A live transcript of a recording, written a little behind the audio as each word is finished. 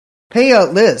Hey,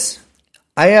 Liz,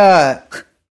 I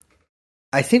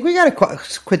think we gotta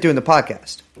quit doing the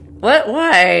podcast. What?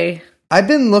 Why? I've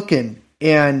been looking,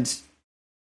 and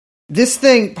this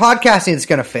podcasting is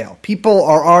gonna fail. People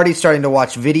are already starting to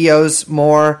watch videos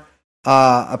more.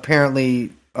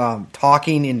 Apparently,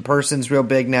 talking in person's real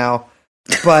big now.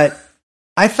 But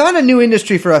I found a new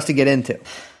industry for us to get into.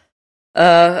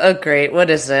 Oh, great. What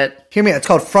is it? Hear me out. It's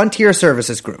called Frontier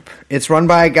Services Group. It's run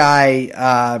by a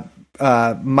guy,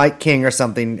 Mike King or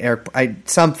something,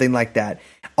 something like that.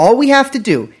 All we have to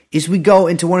do is we go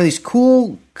into one of these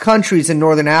cool countries in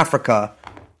Northern Africa,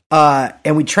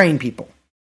 and we train people.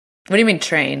 What do you mean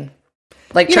train?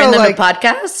 Like train them to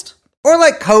podcast? Or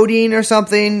like coding or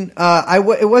something.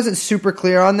 It wasn't super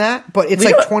clear on that, but it's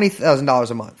like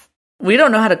 $20,000 a month. We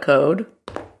don't know how to code.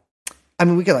 I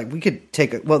mean, we could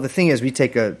take the thing is we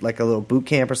take a little boot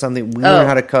camp or something. We learn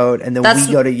how to code, and then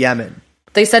we go to Yemen.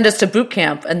 They send us to boot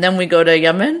camp, and then we go to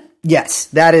Yemen? Yes,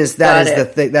 that is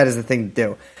the thing to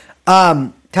do.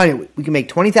 Telling you, we can make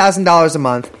 $20,000 a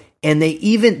month, and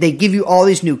they give you all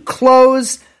these new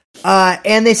clothes,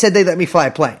 and they said they'd let me fly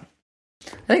a plane.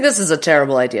 I think this is a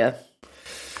terrible idea.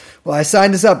 Well, I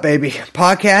signed us up, baby.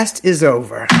 Podcast is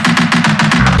over.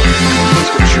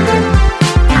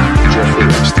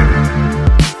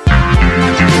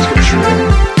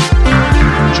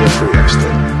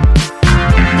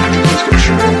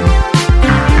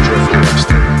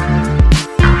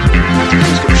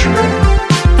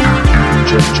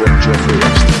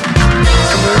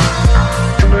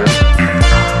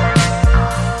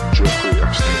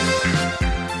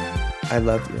 I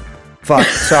love you. Fuck.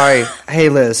 Sorry. Hey,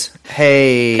 Liz.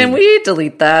 Hey. Can we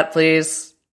delete that,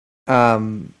 please?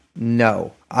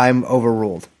 No. I'm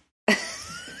overruled.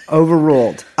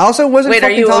 Overruled. I also wasn't. Wait,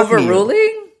 are you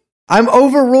overruling? I'm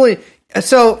overruling.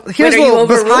 So here's are you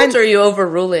overruled or are you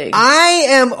overruling? I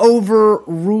am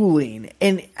overruling,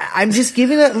 and I'm just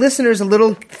giving the listeners a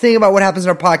little thing about what happens in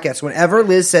our podcast. Whenever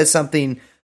Liz says something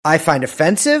I find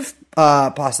offensive,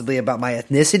 possibly about my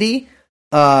ethnicity,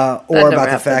 or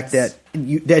about the fact that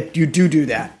you do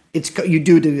that. You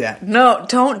do that. No,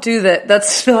 don't do that.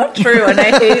 That's not true, and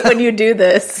I hate when you do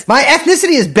this. My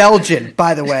ethnicity is Belgian,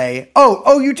 by the way.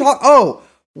 Oh,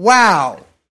 wow.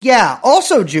 Yeah,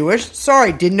 also Jewish.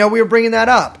 Sorry, didn't know we were bringing that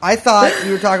up. I thought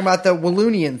you were talking about the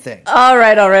Wallonian thing. All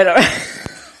right.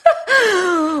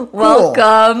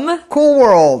 Welcome. Cool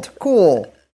world.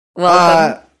 Cool.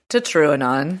 Welcome to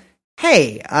QAnon.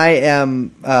 Hey, I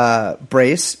am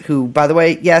Brace, who, by the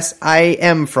way, yes, I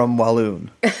am from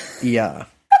Walloon. Yeah.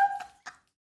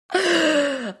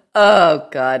 Oh,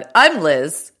 God. I'm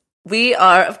Liz. We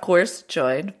are, of course,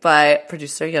 joined by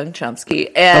producer Young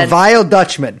Chomsky. And a vile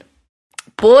Dutchman.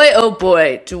 Boy, oh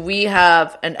boy, do we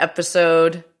have an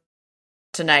episode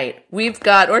tonight.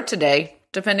 Or today,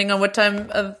 depending on what time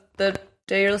of the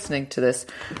day you're listening to this.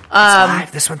 It's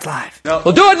live. This one's live. No.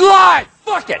 We'll do it live.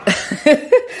 Fuck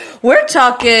it. We're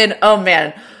talking, oh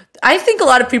man, I think a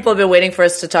lot of people have been waiting for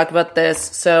us to talk about this,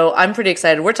 so I'm pretty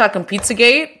excited. We're talking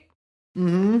Pizzagate.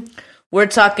 Mm-hmm. We're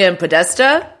talking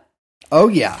Podesta. Oh,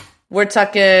 yeah. We're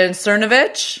talking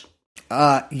Cernovich.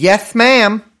 Yes,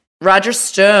 ma'am. Roger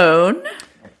Stone.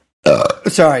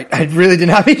 Sorry, I really did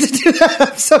not mean to do that.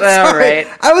 I'm so sorry. Right.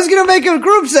 I was going to make a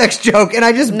group sex joke, and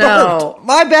I just burped.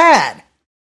 My bad.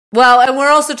 Well, and we're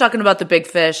also talking about the big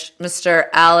fish, Mr.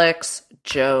 Alex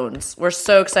Jones. We're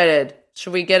so excited.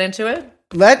 Should we get into it?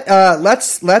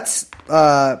 Let's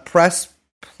press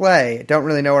play. I don't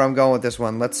really know where I'm going with this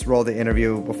one. Let's roll the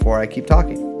interview before I keep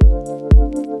talking.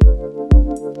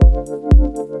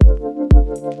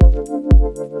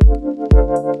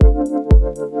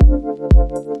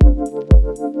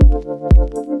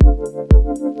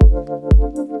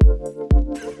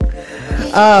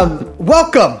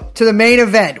 Welcome to the main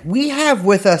event. We have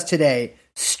with us today,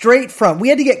 we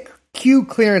had to get Q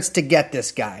clearance to get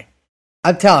this guy.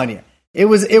 I'm telling you, it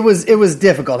was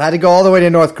difficult. Had to go all the way to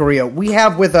North Korea. We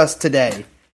have with us today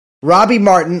Robbie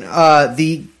Martin,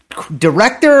 the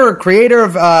director or creator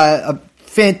of a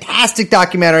fantastic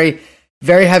documentary,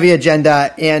 Very Heavy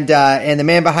Agenda, and the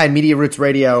man behind Media Roots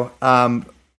Radio.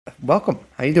 Welcome.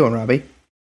 How you doing, Robbie?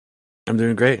 I'm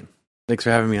doing great. Thanks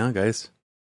for having me on, guys.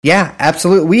 Yeah,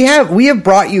 absolutely. We have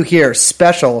brought you here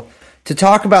special to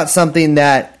talk about something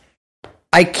that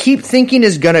I keep thinking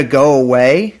is going to go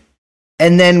away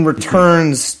and then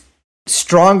returns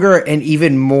stronger and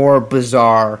even more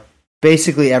bizarre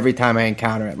basically every time I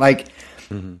encounter it. Like,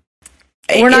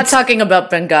 we're not talking about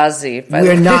Benghazi.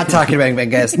 We're not talking about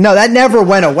Benghazi. No, that never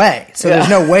went away. So there's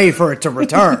no way for it to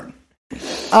return.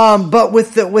 But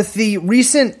with the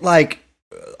recent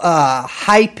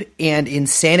hype and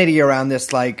insanity around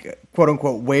this quote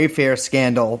unquote Wayfair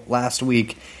scandal last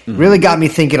week really got me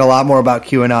thinking a lot more about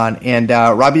QAnon. And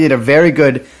Robbie did a very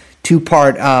good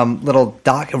 2-part little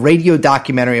radio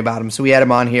documentary about him. So we had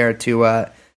him on here to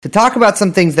talk about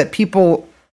some things that people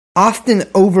often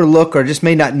overlook or just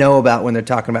may not know about when they're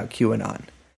talking about QAnon.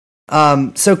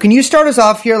 So can you start us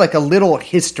off here, like a little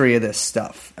history of this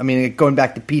stuff? I mean, going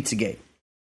back to Pizzagate.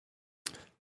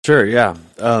 Sure, yeah.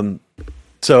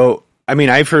 So, I mean,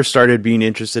 I first started being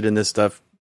interested in this stuff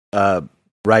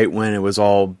right when it was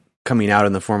all coming out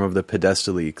in the form of the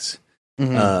Podesta leaks.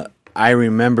 I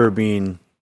remember being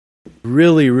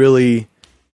really, really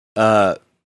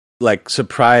like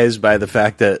surprised by the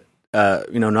fact that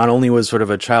not only was sort of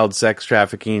a child sex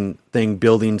trafficking thing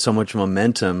building so much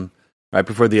momentum right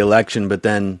before the election, but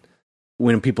then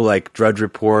when people like Drudge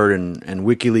Report and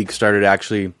WikiLeaks started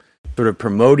actually sort of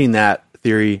promoting that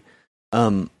theory,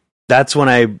 that's when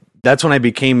I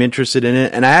became interested in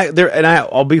it. And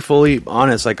I'll be fully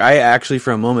honest, like I actually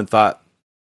for a moment thought,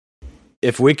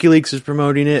 if WikiLeaks is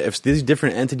promoting it, if these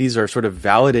different entities are sort of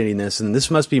validating this, and this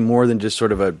must be more than just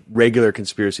sort of a regular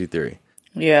conspiracy theory.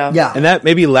 Yeah. And that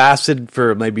maybe lasted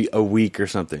for maybe a week or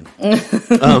something.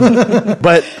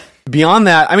 But beyond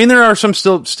that, I mean, there are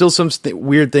still some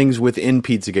weird things within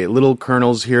Pizzagate, little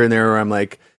kernels here and there where I'm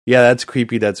like, yeah, that's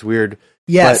creepy, that's weird.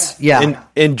 Yes, but yeah.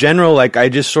 In general, like I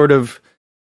just sort of,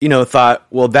 thought,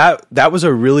 well, that was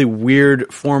a really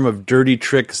weird form of dirty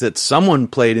tricks that someone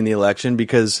played in the election,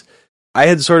 because I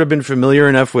had sort of been familiar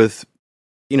enough with,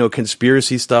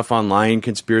 conspiracy stuff online,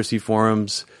 conspiracy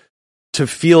forums, to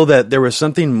feel that there was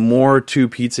something more to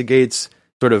Pizzagate's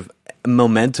sort of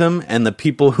momentum and the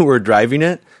people who were driving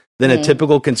it than a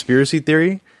typical conspiracy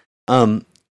theory.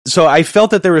 So I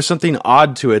felt that there was something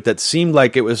odd to it that seemed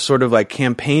like it was sort of like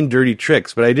campaign dirty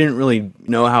tricks, but I didn't really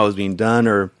know how it was being done,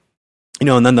 or,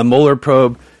 and then the Mueller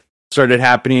probe started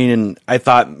happening, and I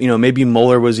thought, maybe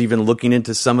Mueller was even looking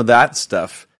into some of that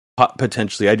stuff,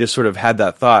 potentially. I just sort of had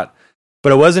that thought.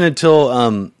 But it wasn't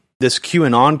until this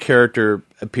QAnon character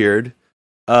appeared,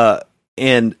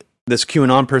 and this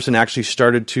QAnon person actually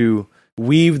started to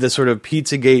weave the sort of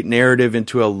Pizzagate narrative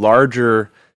into a larger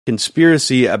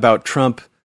conspiracy about Trump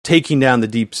taking down the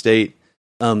deep state,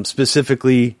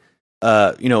 specifically,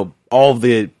 all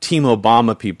the Team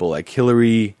Obama people like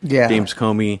Hillary, James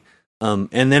Comey, and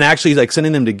then actually like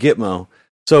sending them to Gitmo.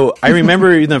 So I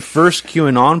remember in the first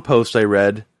QAnon post I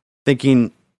read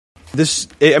thinking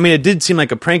it did seem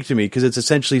like a prank to me, because it's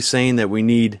essentially saying that we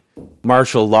need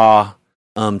martial law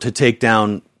to take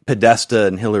down Podesta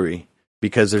and Hillary,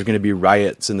 because there's going to be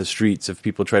riots in the streets if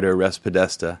people try to arrest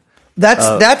Podesta.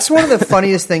 That's one of the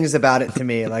funniest things about it to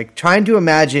me. Like trying to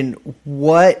imagine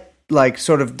what like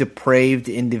sort of depraved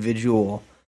individual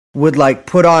would like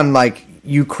put on like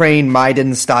Ukraine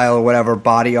Maidan style or whatever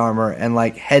body armor and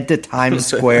like head to Times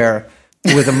Square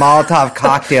with a Molotov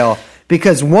cocktail,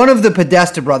 because one of the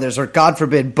Podesta brothers, or God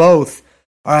forbid both,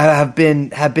 have been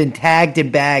tagged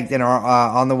and bagged and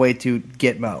are on the way to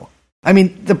Gitmo. I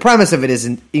mean, the premise of it is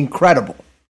incredible.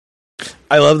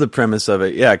 I love the premise of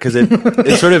it, yeah, because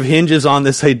it sort of hinges on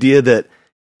this idea that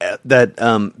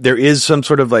there is some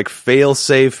sort of like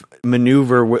fail-safe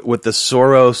maneuver with the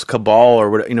Soros cabal, or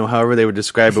what, however they would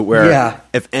describe it, where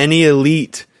if any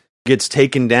elite gets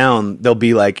taken down, there'll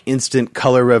be like instant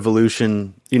color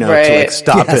revolution, to like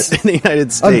stop it in the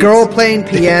United States. A girl playing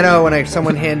piano and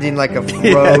someone handing like a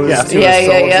rose to a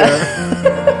soldier.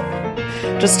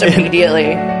 Yeah. Just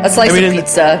immediately. A slice of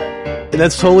pizza. And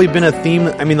that's totally been a theme,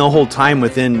 the whole time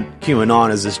within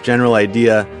QAnon, is this general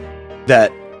idea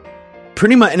that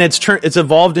pretty much, and it's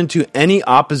evolved into any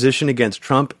opposition against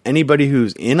Trump, anybody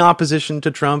who's in opposition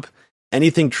to Trump,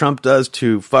 anything Trump does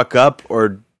to fuck up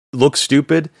or look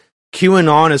stupid,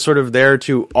 QAnon is sort of there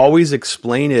to always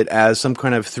explain it as some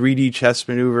kind of 3D chess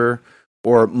maneuver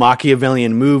or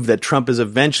Machiavellian move that Trump is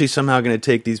eventually somehow going to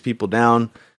take these people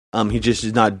down. He just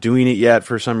is not doing it yet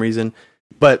for some reason.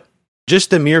 But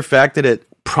just the mere fact that it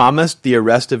promised the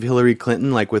arrest of Hillary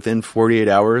Clinton like within 48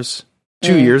 hours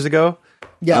 2 years ago,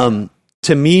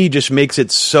 to me just makes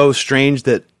it so strange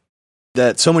that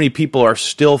so many people are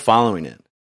still following it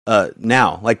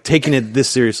now, like taking it this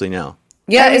seriously now.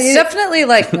 Yeah, it's definitely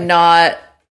like not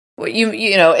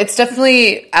it's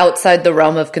definitely outside the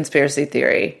realm of conspiracy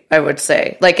theory, I would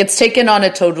say. Like it's taken on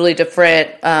a totally different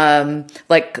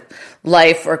like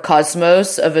life or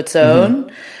cosmos of its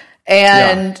own.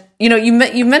 And you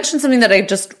mentioned something that I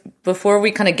just, before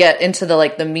we kind of get into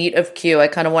the meat of Q, I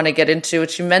kind of want to get into,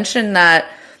 which you mentioned that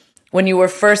when you were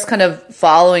first kind of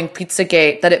following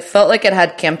Pizzagate, that it felt like it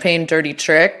had campaign dirty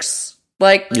tricks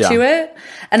to it.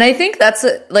 And I think that's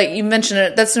like you mentioned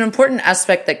it, that's an important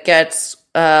aspect that gets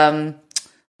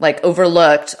like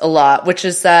overlooked a lot, which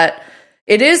is that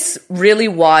it is really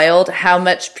wild how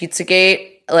much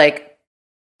Pizzagate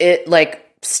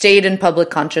stayed in public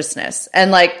consciousness,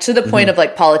 and like to the point of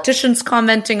like politicians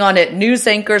commenting on it, news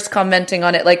anchors commenting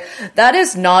on it. Like that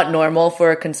is not normal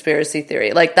for a conspiracy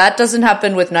theory. Like that doesn't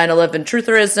happen with 9/11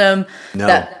 trutherism. No.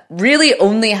 That really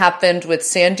only happened with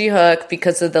Sandy Hook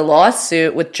because of the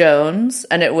lawsuit with Jones,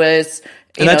 and it was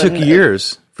that took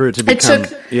years for it to become.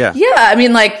 I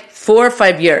mean like 4 or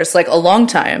 5 years, like a long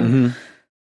time.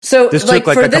 So this took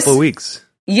like a couple of weeks.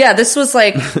 Yeah, this was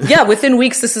like, within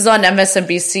weeks, this is on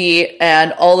MSNBC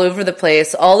and all over the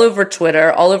place, all over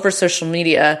Twitter, all over social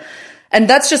media. And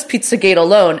that's just Pizzagate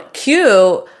alone.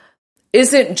 Q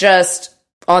isn't just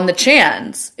on the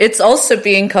Chans. It's also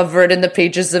being covered in the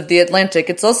pages of The Atlantic.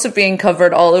 It's also being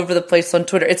covered all over the place on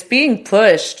Twitter. It's being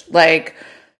pushed like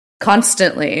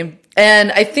constantly.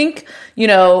 And I think,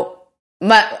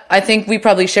 I think we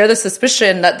probably share the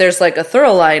suspicion that there's like a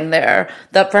thorough line there,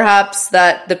 that perhaps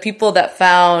that the people that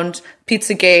found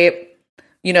Pizzagate,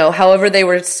 however they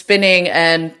were spinning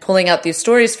and pulling out these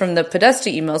stories from the Podesta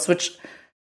emails, which,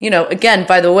 again,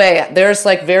 by the way, there's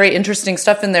like very interesting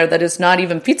stuff in there that is not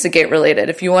even Pizzagate related.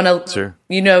 If you want to,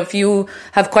 if you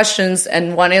have questions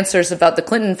and want answers about the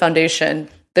Clinton Foundation,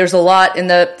 there's a lot in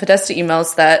the Podesta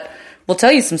emails that will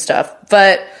tell you some stuff.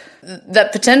 But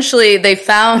that potentially they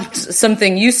found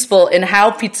something useful in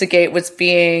how Pizzagate was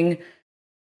being,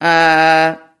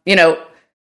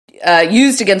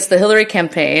 used against the Hillary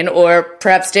campaign, or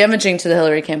perhaps damaging to the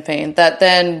Hillary campaign, that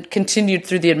then continued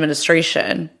through the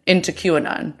administration into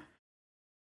QAnon.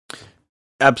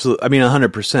 Absolutely. I mean,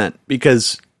 100%.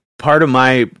 Because part of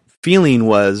my feeling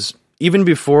was, even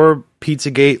before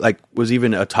Pizzagate was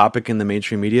even a topic in the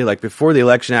mainstream media, like before the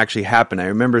election actually happened, I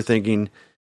remember thinking,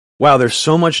 wow, there's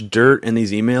so much dirt in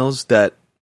these emails that,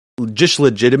 just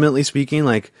legitimately speaking,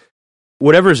 like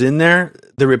whatever's in there,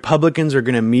 the Republicans are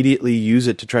going to immediately use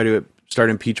it to try to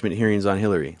start impeachment hearings on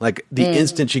Hillary. Like the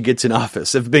instant she gets in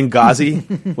office. If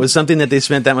Benghazi was something that they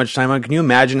spent that much time on, can you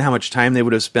imagine how much time they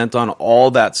would have spent on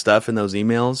all that stuff in those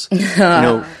emails?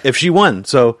 If she won.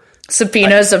 So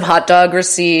subpoenas of hot dog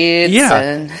receipts.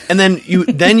 Yeah. And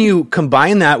then you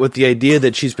combine that with the idea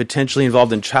that she's potentially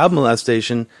involved in child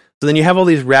molestation. So then you have all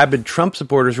these rabid Trump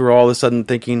supporters who are all of a sudden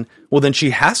thinking, well, then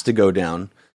she has to go down.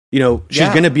 She's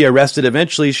going to be arrested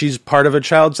eventually. She's part of a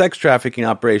child sex trafficking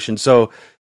operation. So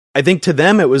I think to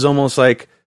them, it was almost like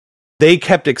they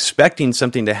kept expecting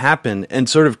something to happen, and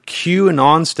sort of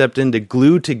QAnon stepped in to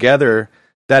glue together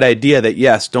that idea that,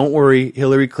 yes, don't worry,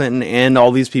 Hillary Clinton and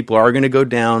all these people are going to go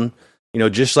down,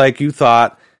 just like you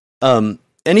thought. And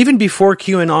even before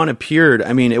QAnon appeared,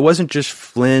 I mean, it wasn't just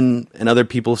Flynn and other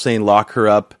people saying lock her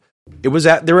up. It was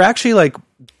there were actually like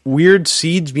weird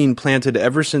seeds being planted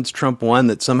ever since Trump won,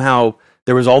 that somehow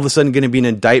there was all of a sudden going to be an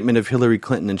indictment of Hillary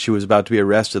Clinton and she was about to be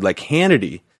arrested. Like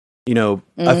Hannity,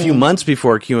 a few months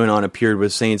before QAnon appeared,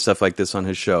 was saying stuff like this on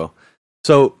his show.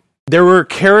 So there were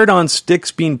carrot on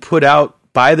sticks being put out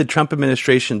by the Trump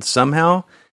administration somehow.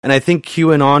 And I think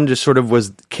QAnon just sort of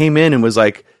came in and was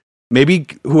like, maybe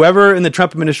whoever in the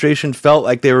Trump administration felt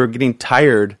like they were getting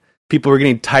tired. People were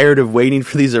getting tired of waiting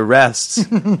for these arrests.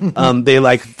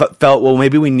 They felt, well,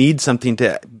 maybe we need something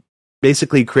to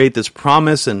basically create this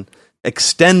promise and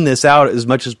extend this out as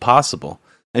much as possible,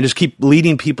 and just keep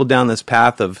leading people down this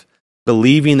path of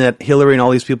believing that Hillary and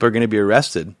all these people are going to be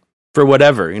arrested for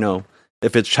whatever,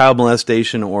 if it's child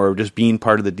molestation or just being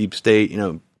part of the deep state.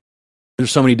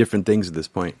 There's so many different things at this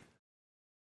point.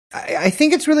 I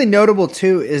think it's really notable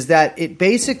too, is that it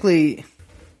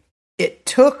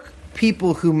took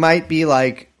people who might be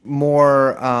like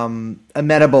more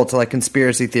amenable to like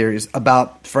conspiracy theories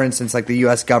about, for instance, like the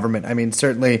U.S. government. I mean,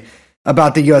 certainly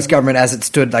about the U.S. government as it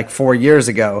stood like 4 years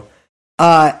ago,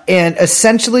 and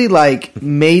essentially like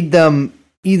made them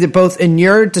either both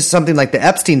inured to something like the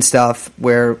Epstein stuff,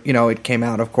 where it came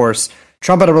out, of course,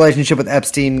 Trump had a relationship with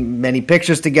Epstein, many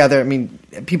pictures together. I mean,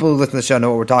 people who listen to the show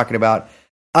know what we're talking about.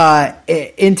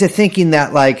 Into thinking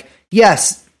that like,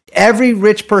 yes, every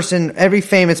rich person, every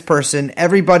famous person,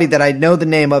 everybody that I know the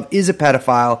name of is a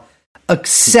pedophile,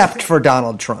 except for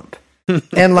Donald Trump.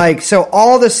 And like, so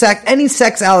all any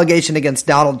sex allegation against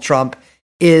Donald Trump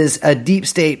is a deep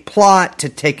state plot to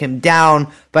take him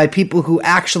down by people who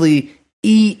actually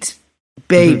eat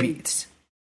babies.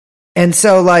 And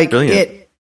so like, brilliant.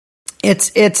 it's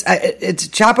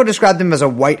Chapo described him as a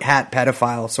white hat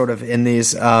pedophile sort of in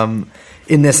these,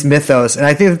 in this mythos. And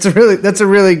I think that's a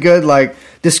really good like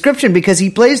description, because he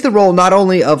plays the role not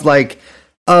only of like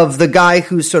of the guy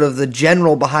who's sort of the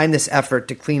general behind this effort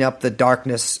to clean up the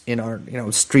darkness in our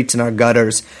streets and our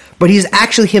gutters, but he's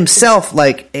actually himself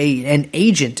like an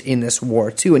agent in this war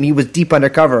too, and he was deep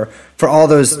undercover for all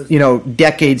those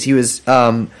decades. He was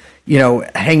hanging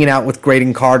out with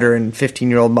Graydon Carter and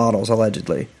 15-year-old models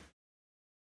allegedly.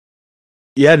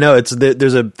 Yeah, no,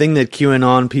 there's a thing that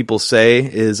QAnon people say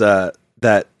is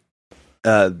that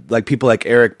like people like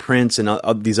Eric Prince and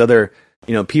these other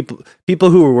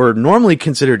people who were normally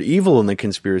considered evil in the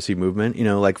conspiracy movement,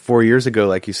 like 4 years ago,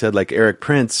 like you said, like Eric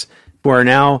Prince, who are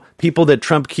now people that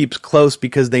Trump keeps close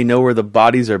because they know where the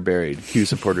bodies are buried, Q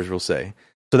supporters will say.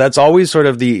 So that's always sort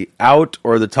of the out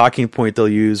or the talking point they'll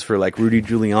use for like Rudy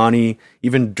Giuliani,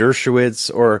 even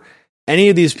Dershowitz, or any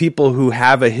of these people who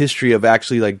have a history of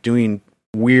actually like doing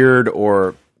weird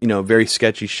or, very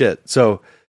sketchy shit. So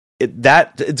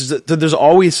there's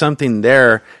always something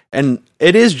there. And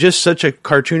it is just such a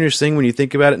cartoonish thing when you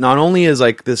think about it. Not only is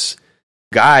like this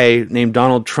guy named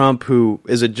Donald Trump, who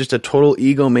is just a total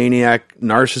egomaniac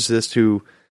narcissist who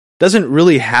doesn't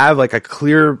really have like a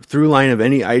clear through line of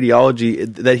any ideology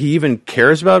that he even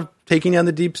cares about taking down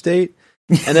the deep state.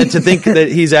 And then to think that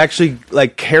he's actually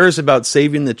like cares about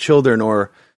saving the children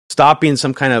or stopping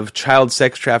some kind of child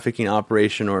sex trafficking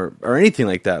operation or anything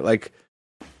like that. Like,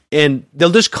 and they'll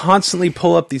just constantly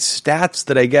pull up these stats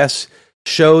that I guess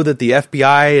show that the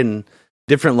FBI and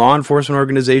different law enforcement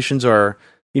organizations are,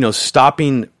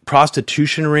 stopping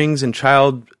prostitution rings and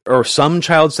some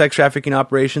child sex trafficking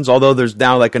operations, although there's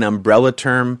now like an umbrella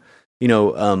term,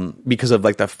 because of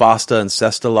like the FOSTA and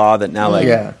SESTA law that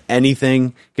now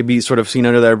anything could be sort of seen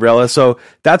under the umbrella. So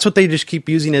that's what they just keep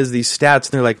using as these stats.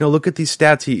 And they're like, no, look at these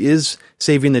stats. He is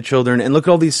saving the children. And look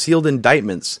at all these sealed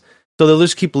indictments. So they'll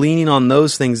just keep leaning on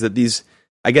those things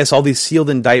that all these sealed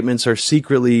indictments are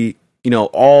secretly,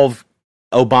 all of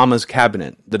Obama's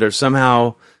cabinet that are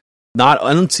somehow not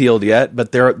unsealed yet,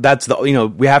 but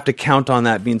we have to count on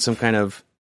that being some kind of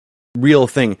real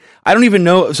thing. I don't even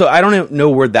know. So I don't know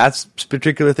where that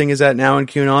particular thing is at now in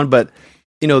QAnon, but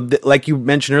like you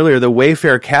mentioned earlier, the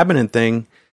Wayfair cabinet thing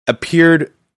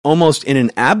appeared almost in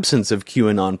an absence of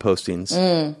QAnon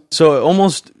postings. So it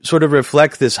almost sort of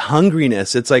reflects this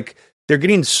hungriness. It's like they're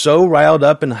getting so riled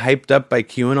up and hyped up by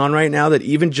QAnon right now that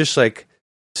even just like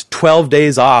 12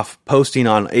 days off posting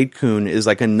on 8kun is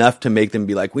like enough to make them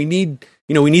be like, we need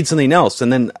something else.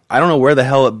 And then I don't know where the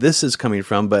hell this is coming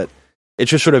from, but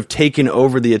it's just sort of taken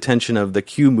over the attention of the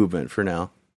Q movement for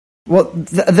now. Well,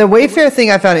 the Wayfair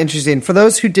thing I found interesting. For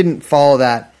those who didn't follow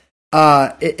that,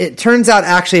 it turns out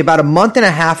actually about a month and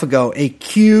a half ago, a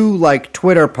Q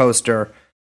Twitter poster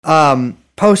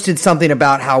posted something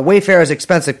about how Wayfair has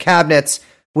expensive cabinets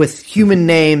with human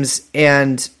names,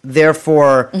 and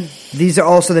therefore these are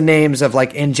also the names of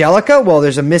like Angelica. Well,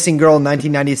 there's a missing girl in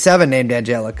 1997 named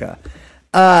Angelica.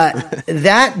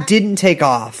 That didn't take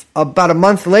off. About a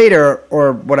month later,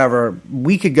 or whatever,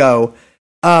 week ago,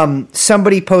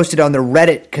 somebody posted on the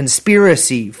Reddit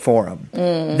conspiracy forum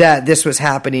that this was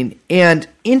happening. And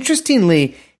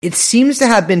interestingly, it seems to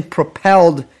have been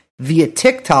propelled via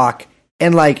TikTok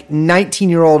and like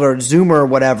 19-year-old or Zoomer or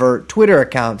whatever Twitter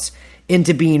accounts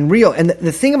into being real. And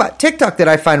the thing about TikTok that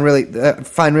I find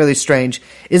really strange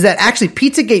is that actually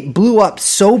Pizzagate blew up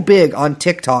so big on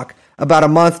TikTok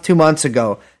about 2 months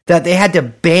ago that they had to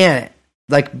ban it,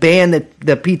 like ban the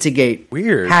Pizzagate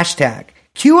hashtag.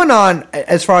 QAnon,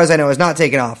 as far as I know, is not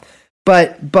taken off.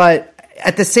 But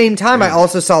at the same time, I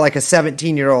also saw like a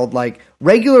 17-year-old, like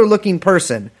regular looking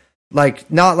person,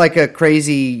 like not like a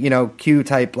crazy, Q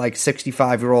type, like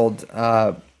 65-year-old,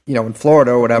 in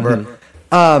Florida or whatever,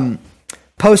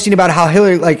 posting about how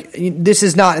Hillary, like, this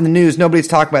is not in the news, nobody's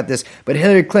talking about this, but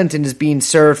Hillary Clinton is being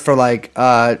served for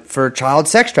for child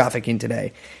sex trafficking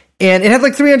today. And it had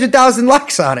like 300,000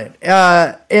 likes on it.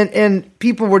 And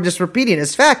people were just repeating it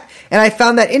as fact. And I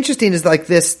found that interesting is like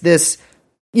this,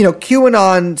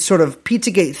 QAnon sort of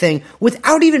Pizzagate thing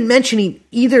without even mentioning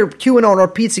either QAnon or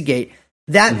Pizzagate.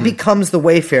 That becomes the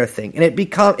Wayfair thing. And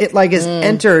it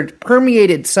has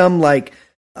permeated some like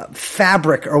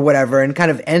fabric or whatever and kind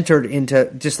of entered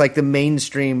into just like the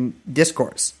mainstream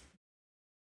discourse.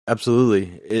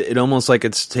 Absolutely. It almost like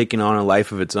it's taking on a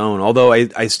life of its own. Although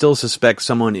I still suspect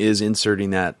someone is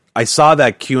inserting that. I saw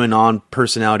that QAnon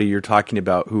personality you're talking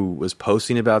about who was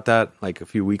posting about that like a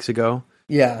few weeks ago.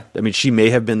 Yeah. I mean, she may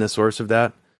have been the source of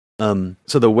that.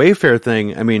 So the Wayfair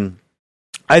thing, I mean,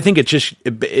 I think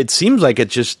it seems like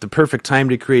it's just the perfect time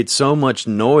to create so much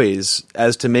noise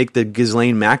as to make the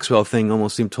Ghislaine Maxwell thing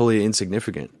almost seem totally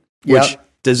insignificant. Yep. Which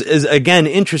is again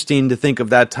interesting to think of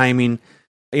that timing.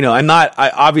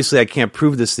 Obviously I can't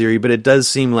prove this theory, but it does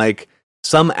seem like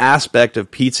some aspect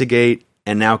of Pizzagate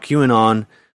and now QAnon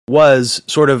was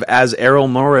sort of, as Errol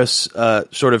Morris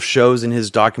sort of shows in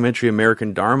his documentary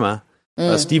American Dharma,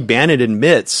 Steve Bannon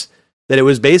admits that it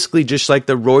was basically just like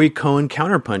the Roy Cohn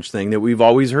counterpunch thing that we've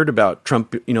always heard about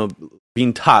Trump,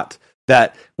 being taught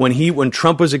that when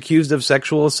Trump was accused of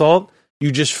sexual assault,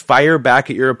 you just fire back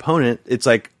at your opponent. It's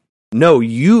like, no,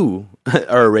 you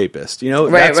are a rapist,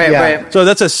 Right. So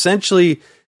that's essentially,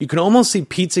 you can almost see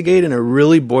Pizzagate in a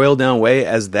really boiled down way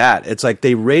as that. It's like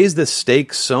they raised the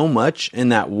stakes so much in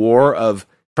that war of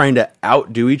trying to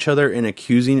outdo each other in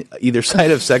accusing either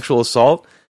side of sexual assault,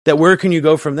 that where can you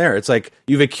go from there? It's like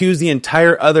you've accused the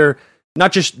entire other,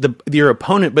 not just your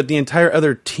opponent, but the entire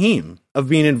other team of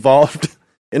being involved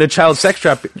in a child sex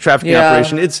trafficking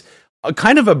operation. It's a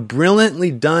kind of a brilliantly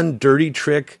done, dirty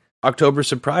trick October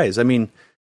surprise. I mean,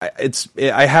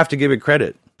 I have to give it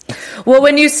credit. Well,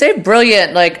 when you say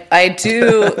brilliant,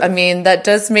 that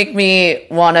does make me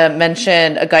want to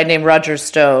mention a guy named Roger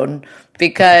Stone,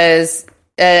 because,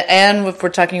 and if we're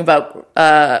talking about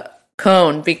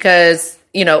Cohn, because,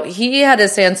 he had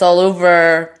his hands all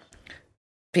over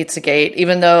Pizzagate,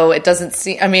 even though it doesn't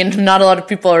seem, not a lot of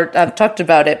people have talked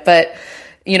about it, but,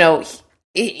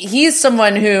 he's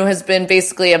someone who has been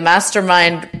basically a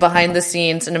mastermind behind the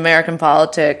scenes in American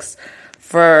politics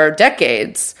for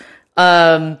decades.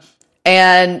 He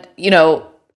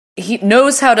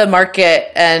knows how to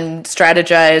market and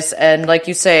strategize and, like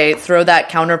you say, throw that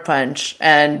counterpunch.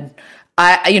 And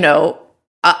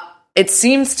it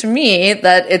seems to me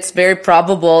that it's very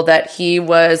probable that he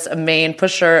was a main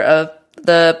pusher of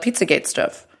the Pizzagate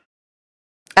stuff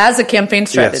as a campaign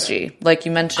strategy, like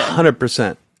you mentioned.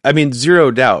 100%.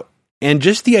 Zero doubt. And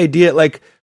just the idea, like,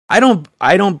 I don't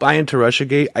buy into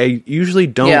Russiagate. I usually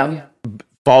don't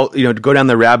go down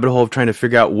the rabbit hole of trying to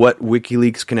figure out what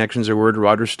WikiLeaks connections there were to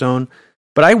Roger Stone.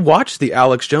 But I watched the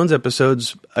Alex Jones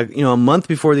episodes, a month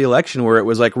before the election, where it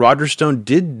was like Roger Stone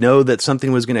did know that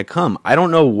something was going to come. I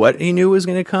don't know what he knew was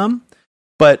going to come,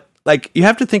 but like, you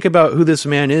have to think about who this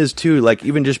man is too. Like,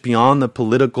 even just beyond the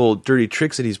political dirty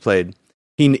tricks that he's played,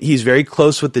 he's very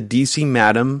close with the DC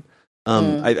madam.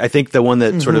 I think the one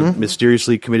that sort of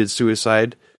mysteriously committed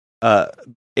suicide.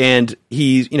 And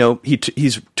he's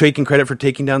taking credit for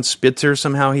taking down Spitzer.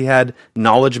 Somehow he had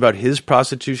knowledge about his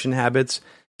prostitution habits.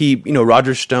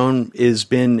 Roger Stone has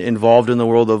been involved in the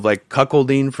world of like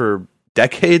cuckolding for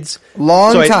decades.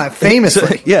 Long time,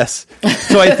 famously. Yes.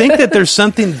 So I think that there's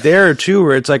something there too,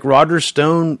 where it's like Roger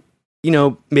Stone,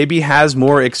 maybe has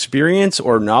more experience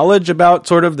or knowledge about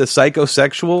sort of the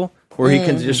psychosexual, where he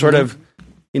can just sort of,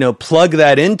 plug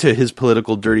that into his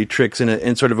political dirty tricks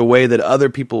in sort of a way that other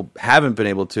people haven't been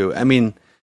able to. And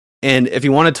if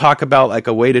you want to talk about like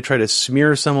a way to try to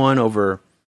smear someone over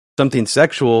something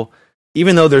sexual,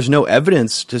 even though there's no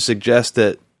evidence to suggest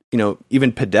that,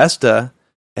 even Podesta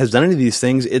has done any of these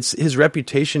things, his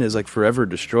reputation is like forever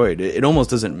destroyed. It almost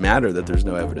doesn't matter that there's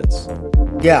no evidence.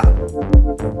 Yeah.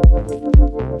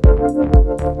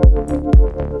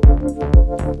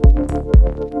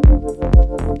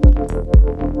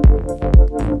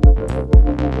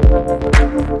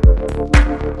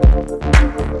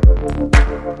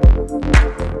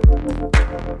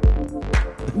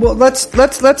 Well, let's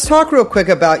talk real quick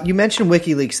about, you mentioned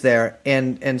WikiLeaks there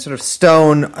and sort of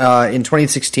Stone in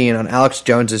 2016 on Alex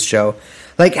Jones's show.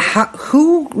 Like,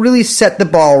 who really set the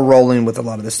ball rolling with a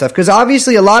lot of this stuff? Because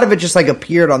obviously a lot of it just like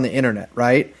appeared on the internet,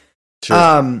 right?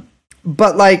 Sure.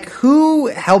 But like, who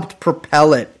helped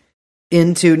propel it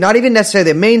into not even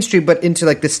necessarily the mainstream, but into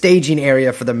like the staging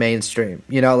area for the mainstream?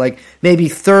 Like maybe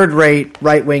third-rate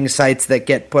right-wing sites that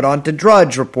get put onto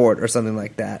Drudge Report or something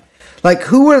like that. Like,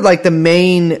 who were like the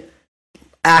main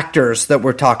actors that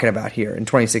we're talking about here in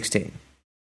 2016?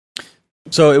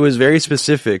 So it was very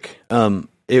specific. I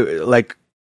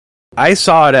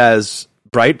saw it as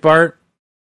Breitbart.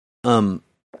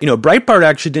 Breitbart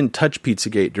actually didn't touch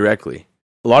Pizzagate directly.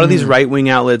 A lot of these right-wing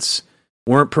outlets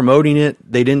weren't promoting it.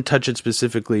 They didn't touch it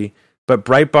specifically. But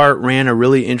Breitbart ran a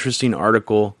really interesting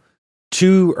article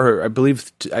I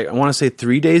want to say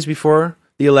 3 days before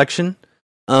the election,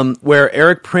 where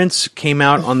Eric Prince came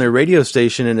out on their radio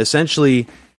station and essentially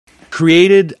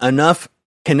created enough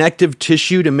connective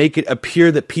tissue to make it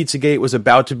appear that Pizzagate was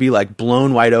about to be like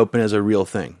blown wide open as a real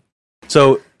thing.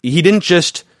 So he didn't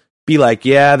just be like,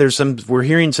 we're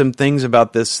hearing some things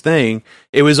about this thing.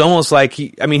 It was almost like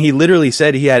he literally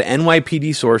said he had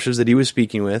NYPD sources that he was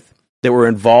speaking with that were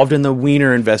involved in the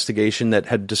Wiener investigation that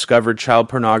had discovered child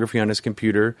pornography on his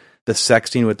computer, the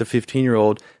sexting with the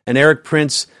 15-year-old. And Eric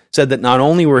Prince said that not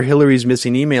only were Hillary's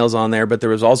missing emails on there, but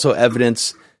there was also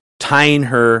evidence tying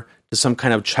her to some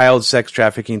kind of child sex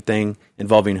trafficking thing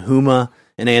involving Huma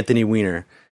and Anthony Weiner.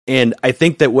 And I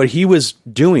think that what he was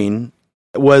doing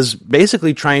was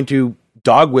basically trying to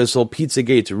dog whistle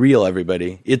Pizzagate's real,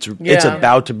 everybody. It's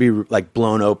about to be like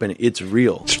blown open. It's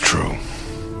real. It's true.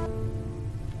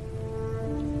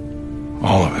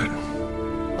 All of it.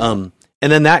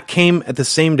 And then that came at the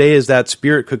same day as that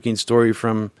spirit cooking story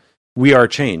from We Are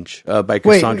Change by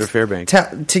Cassandra Fairbanks.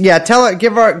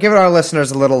 Give our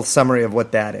listeners a little summary of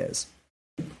what that is.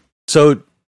 So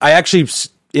I actually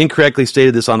incorrectly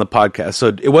stated this on the podcast. So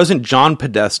it wasn't John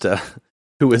Podesta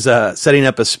who was setting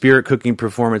up a spirit cooking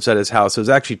performance at his house. It was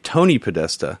actually Tony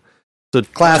Podesta. So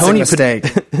Classic mistake.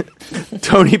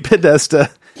 Tony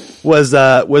Podesta was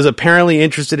apparently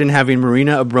interested in having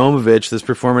Marina Abramovich, this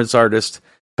performance artist,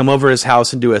 come over his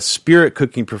house and do a spirit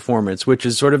cooking performance, which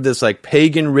is sort of this like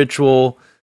pagan ritual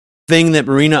thing that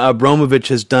Marina Abramovich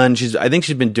has done. I think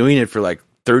she's been doing it for like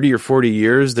 30 or 40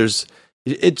 years.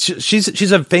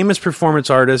 She's a famous performance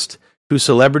artist who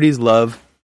celebrities love,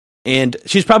 and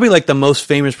she's probably like the most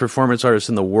famous performance artist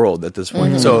in the world at this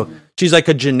point. Mm-hmm. So she's like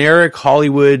a generic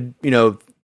Hollywood,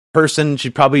 person. She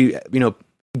probably,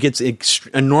 gets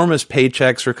enormous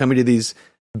paychecks for coming to these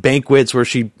banquets where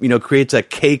she, creates a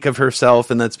cake of herself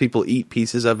and lets people eat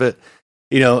pieces of it,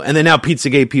 and then now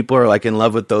Pizzagate people are like in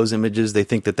love with those images. They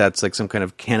think that that's like some kind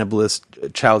of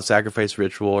cannibalist child sacrifice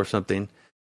ritual or something.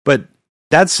 But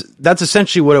that's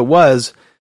essentially what it was.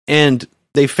 And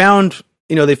they found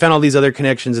all these other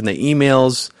connections in the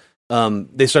emails.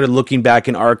 They started looking back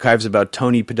in archives about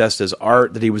Tony Podesta's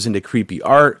art, that he was into creepy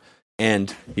art,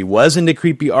 and he was into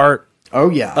creepy art. Oh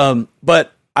yeah.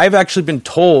 But I've actually been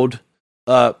told,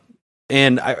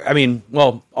 and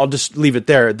I'll just leave it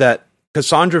there, that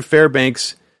Cassandra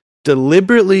Fairbanks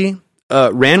deliberately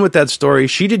ran with that story.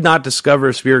 She did not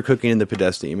discover spirit cooking in the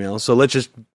Podesta email, so let's just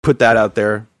put that out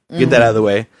there, get that out of the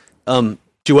way.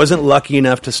 She wasn't lucky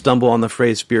enough to stumble on the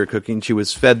phrase spirit cooking. She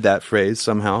was fed that phrase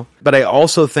somehow. But I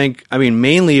also think,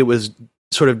 mainly it was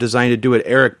sort of designed to do what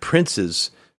Eric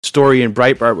Prince's story in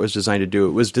Breitbart was designed to do.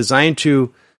 It was designed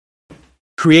to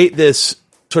create this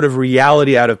sort of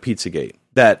reality out of Pizzagate.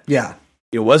 That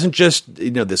it wasn't just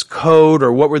this code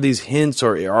or what were these hints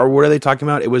or what are they talking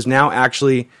about. It was now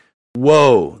actually,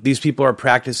 whoa, these people are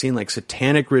practicing like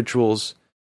satanic rituals.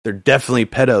 They're definitely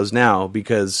pedos now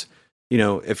because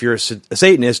if you're a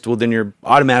Satanist, well then you're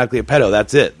automatically a pedo.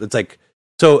 That's it. It's like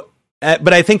so.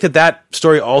 But I think that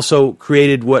story also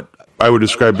created what I would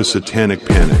describe as satanic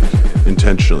panic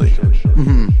intentionally.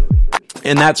 Mm-hmm.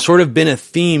 And that's sort of been a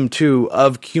theme too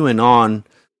of QAnon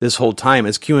this whole time,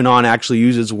 as QAnon actually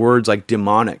uses words like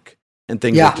demonic and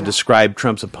things like to describe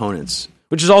Trump's opponents,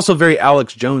 which is also very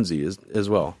Alex Jonesy as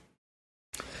well.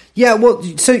 Yeah, well,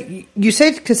 so you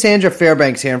say Cassandra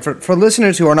Fairbanks here, and for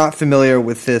listeners who are not familiar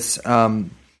with this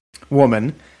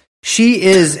woman,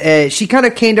 she kind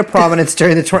of came to prominence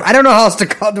during the I don't know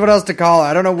what else to call her.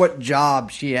 I don't know what job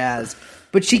she has,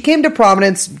 but she came to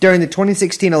prominence during the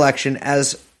 2016 election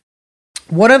as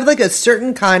one of like a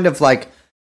certain kind of like,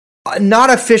 not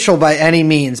official by any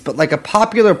means, but like a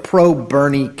popular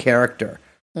pro-Bernie character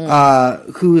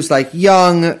who's like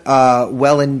young,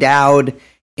 well endowed,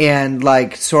 and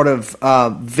like sort of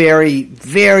very,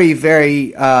 very,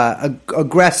 very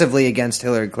aggressively against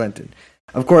Hillary Clinton.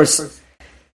 Of course,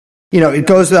 it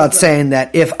goes without saying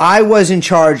that if I was in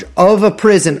charge of a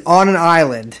prison on an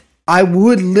island, I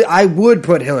would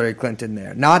put Hillary Clinton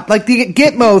there. Not like the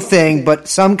Gitmo thing, but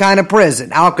some kind of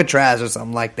prison, Alcatraz or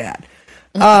something like that.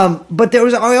 But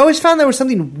I always found there was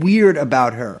something weird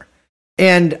about her.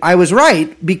 And I was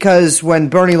right, because when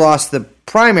Bernie lost the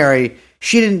primary,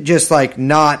 she didn't just like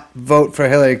not vote for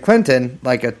Hillary Clinton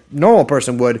like a normal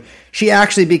person would. She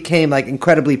actually became like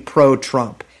incredibly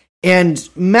pro-Trump and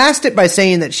masked it by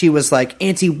saying that she was like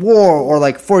anti-war or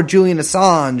like for Julian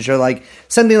Assange or like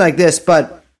something like this.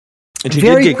 But and she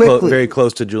did get very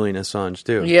close to Julian Assange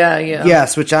too. Yeah.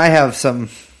 Yes, which I have some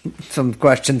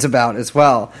questions about as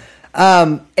well.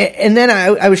 And then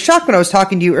I was shocked when I was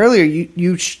talking to you earlier.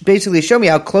 You basically showed me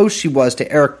how close she was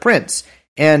to Eric Prince.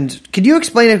 And could you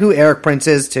explain who Eric Prince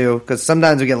is too? Because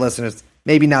sometimes we get listeners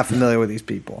maybe not familiar with these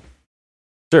people.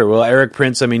 Sure. Well, Eric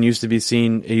Prince, used to be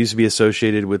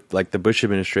associated with like the Bush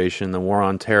administration, the War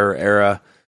on Terror era.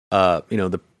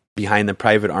 Behind the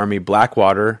private army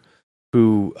Blackwater,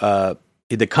 who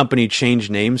the company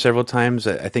changed names several times.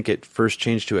 I think it first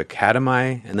changed to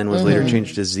Academi and then was later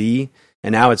changed to Z.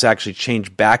 And now it's actually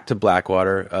changed back to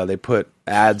Blackwater. They put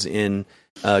ads in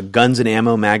Guns and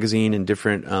Ammo magazine and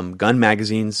different gun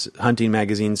magazines, hunting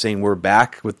magazines, saying we're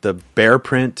back with the bear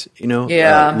print,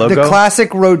 logo. The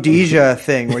classic Rhodesia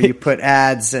thing where you put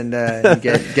ads and you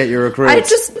get your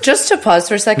recruits. Just to pause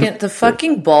for a second, the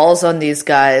fucking balls on these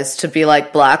guys to be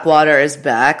like Blackwater is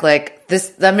back. Like this,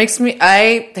 that makes me.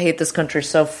 I hate this country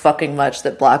so fucking much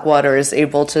that Blackwater is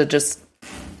able to just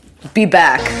be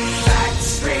back.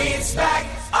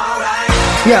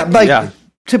 Yeah, but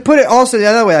to put it also the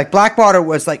other way, like Blackwater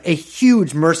was like a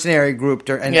huge mercenary group,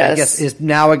 and I guess is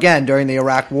now again during the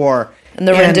Iraq War and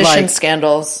the rendition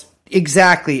scandals.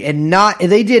 Exactly, and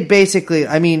they did basically.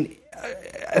 I mean,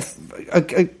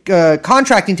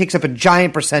 contracting takes up a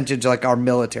giant percentage, like our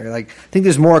military. Like I think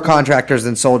there's more contractors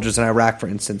than soldiers in Iraq, for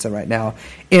instance, right now,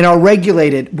 and are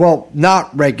regulated. Well,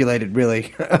 not regulated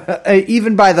really,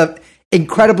 even by the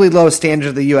incredibly low standards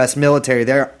of the U.S. military.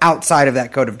 They're outside of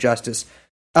that code of justice.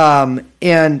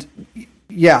 And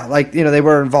yeah, like, they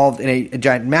were involved in a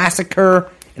giant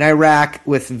massacre in Iraq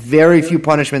with very few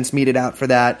punishments meted out for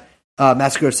that,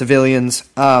 massacre of civilians.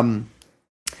 So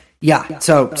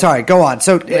sorry, go on.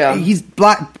 So he's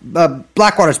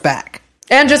Blackwater's back.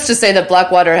 And just to say that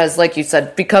Blackwater has, like you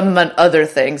said, become other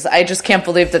things. I just can't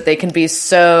believe that they can be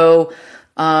so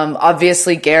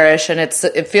obviously garish, and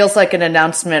it feels like an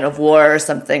announcement of war or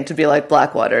something to be like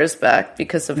Blackwater is back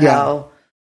because of how.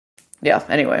 Yeah.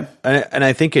 Anyway, and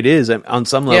I think it is on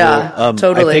some level. Yeah,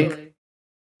 totally. I think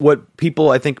what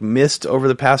people missed over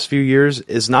the past few years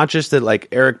is not just that like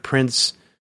Eric Prince.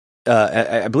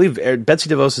 I believe Betsy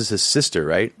DeVos is his sister,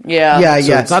 right? Yeah.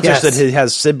 So it's not just that he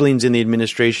has siblings in the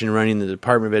administration running the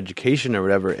Department of Education or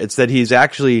whatever. It's that he's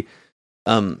actually,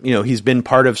 he's been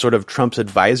part of sort of Trump's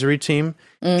advisory team,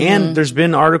 and there's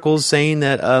been articles saying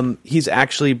that he's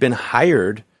actually been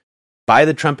hired by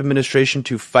the Trump administration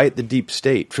to fight the deep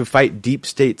state, to fight deep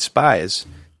state spies.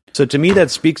 So to me, that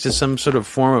speaks to some sort of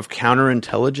form of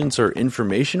counterintelligence or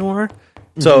information war.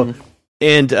 So,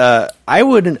 and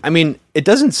it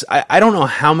doesn't, I don't know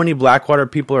how many Blackwater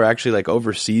people are actually like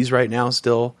overseas right now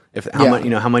still,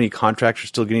 how many contracts are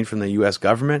still getting from the U.S.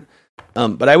 government.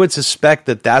 But I would suspect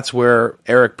that that's where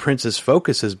Eric Prince's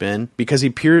focus has been, because he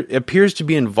appears to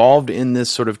be involved in this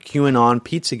sort of QAnon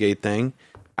Pizzagate thing.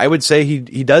 I would say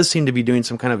he does seem to be doing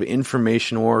some kind of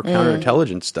information or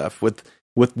counterintelligence stuff with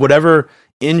whatever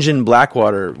engine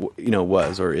Blackwater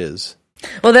was or is.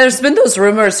 Well, there's been those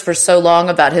rumors for so long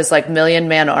about his like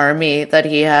 1,000,000-man army that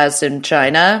he has in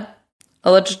China,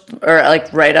 or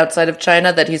like right outside of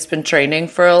China, that he's been training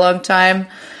for a long time.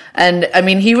 And I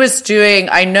mean,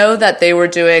 I know that they were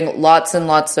doing lots and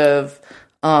lots of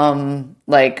air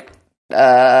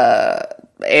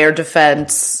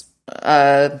defense,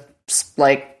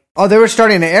 they were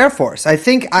starting an Air Force. I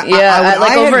think.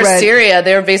 Over Syria,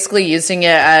 they were basically using it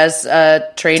as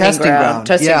a testing ground.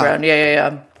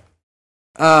 Yeah.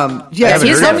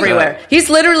 He's everywhere. He's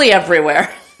literally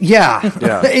everywhere. Yeah.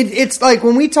 It's like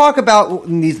when we talk about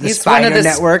the Spider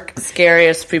Network,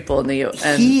 scariest people in the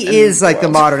U.S. He is like the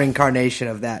modern incarnation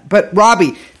of that. But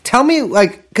Robbie, tell me,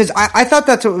 because I thought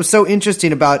that's what was so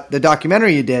interesting about the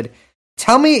documentary you did.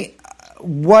 Tell me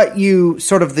what you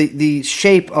sort of the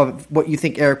shape of what you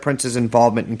think Eric Prince's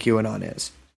involvement in QAnon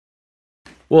is.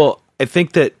 Well, I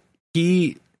think that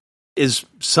he is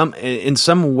in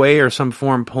some way or some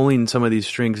form pulling some of these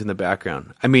strings in the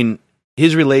background. I mean,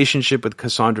 his relationship with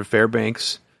Cassandra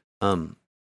Fairbanks, I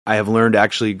have learned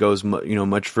actually goes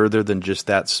much further than just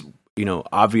that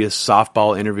obvious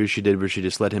softball interview she did where she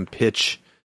just let him pitch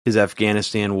his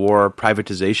Afghanistan war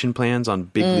privatization plans on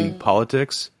big league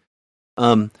politics.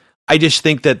 I just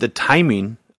think that the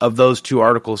timing of those two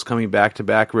articles coming back to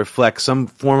back reflects some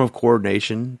form of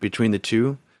coordination between the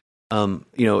two.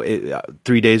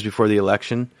 3 days before the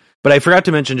election. But I forgot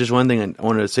to mention just one thing I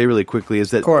wanted to say really quickly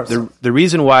is that the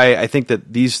reason why I think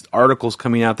that these articles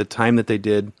coming out the time that they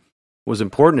did was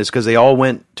important is because they all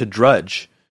went to Drudge.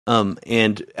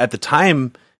 And at the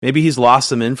time, maybe he's lost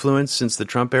some influence since the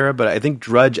Trump era, but I think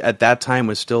Drudge at that time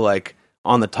was still like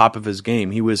on the top of his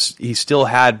game. He still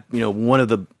had, one of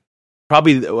the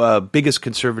probably biggest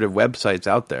conservative websites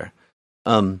out there.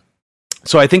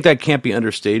 So I think that can't be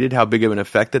understated how big of an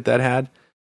effect that had.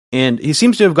 And he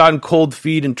seems to have gotten cold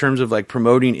feet in terms of like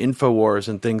promoting InfoWars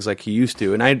and things like he used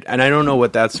to. And I don't know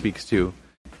what that speaks to.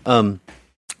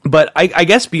 But I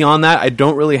guess beyond that, I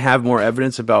don't really have more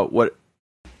evidence about what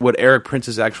Eric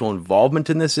Prince's actual involvement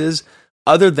in this is,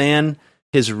 other than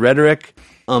his rhetoric,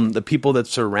 the people that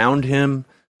surround him,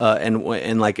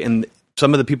 and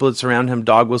some of the people that surround him,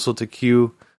 dog whistle to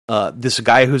Q. This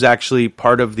guy who's actually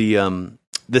part of the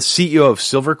CEO of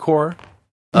Silver Corps,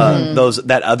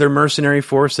 that other mercenary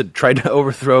force that tried to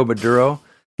overthrow Maduro.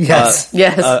 Yes.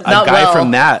 Yes, a not guy well.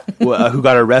 from that who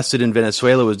got arrested in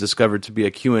Venezuela was discovered to be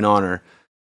a QAnoner.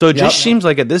 So it just seems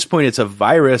like at this point it's a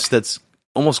virus that's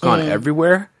almost gone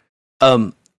everywhere.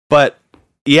 But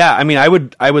yeah, I mean, I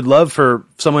would love for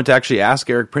someone to actually ask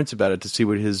Eric Prince about it to see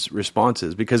what his response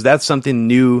is, because that's something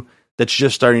new that's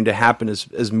just starting to happen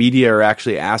as media are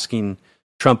actually asking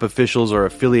Trump officials or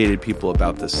affiliated people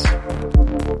about this.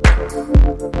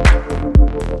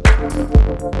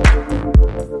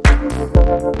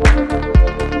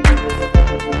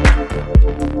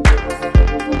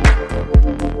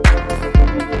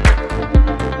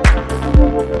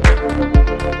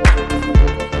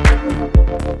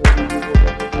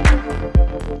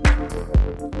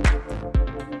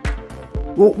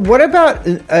 Well, what about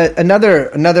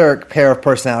another pair of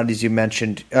personalities you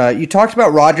mentioned? You talked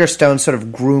about Roger Stone sort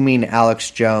of grooming Alex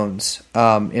Jones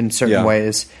in certain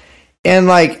ways, and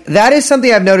like that is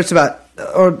something I've noticed about,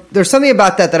 or there's something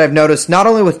about that I've noticed not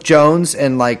only with Jones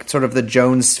and like sort of the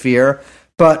Jones sphere,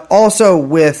 but also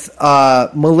with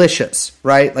militias,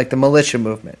 right? Like the militia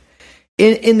movement.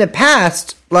 In the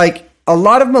past, like a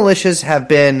lot of militias have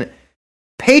been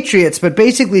patriots, but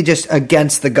basically just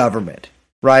against the government,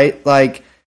 right? Like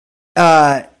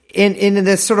in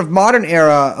this sort of modern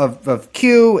era of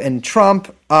Q and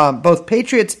Trump, both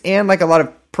patriots and like a lot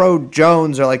of pro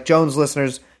Jones or like Jones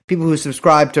listeners, people who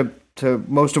subscribe to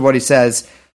most of what he says,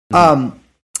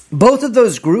 both of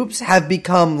those groups have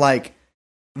become like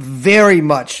very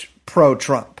much pro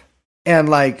Trump and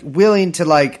like willing to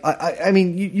like, I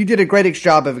mean, you did a great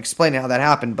job of explaining how that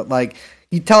happened, but like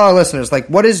you tell our listeners, like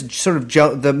what is sort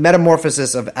of the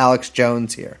metamorphosis of Alex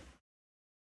Jones here?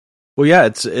 Well, yeah,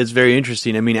 it's very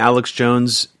interesting. I mean, Alex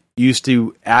Jones used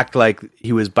to act like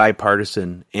he was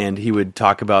bipartisan, and he would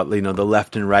talk about, you know, the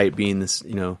left and right being this,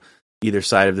 you know, either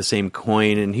side of the same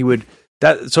coin, and he would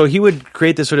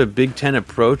create this sort of Big Ten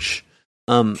approach.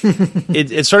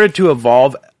 It started to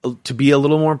evolve to be a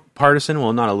little more partisan.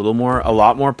 Well, not a little more, a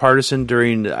lot more partisan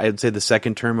during, I'd say, the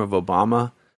second term of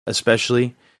Obama,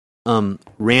 especially.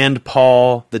 Rand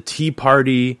Paul, the Tea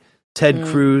Party, Ted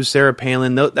Cruz, Sarah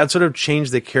Palin, that sort of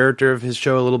changed the character of his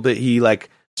show a little bit. He like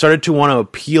started to want to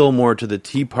appeal more to the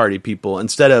Tea Party people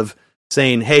instead of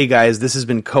saying, hey guys, this has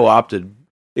been co-opted.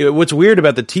 What's weird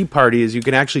about the Tea Party is you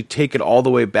can actually take it all the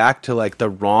way back to like the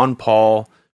Ron Paul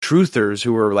truthers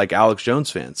who were like Alex Jones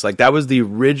fans. Like that was the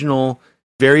original,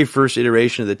 very first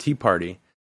iteration of the Tea Party.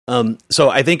 So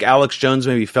I think Alex Jones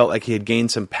maybe felt like he had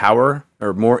gained some power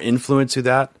or more influence through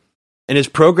that. And his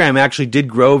program actually did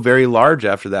grow very large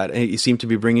after that. He seemed to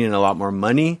be bringing in a lot more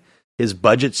money. His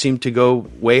budget seemed to go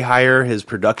way higher. His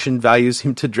production value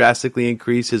seemed to drastically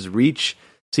increase. His reach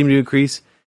seemed to increase.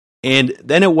 And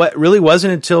then it really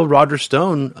wasn't until Roger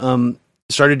Stone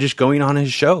started just going on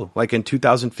his show, like in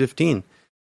 2015.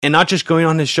 And not just going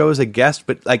on his show as a guest,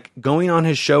 but like going on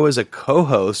his show as a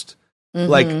co-host,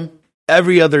 like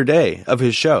every other day of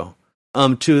his show,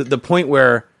 to the point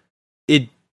where it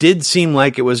did seem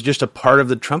like it was just a part of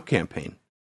the Trump campaign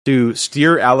to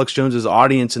steer Alex Jones's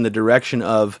audience in the direction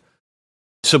of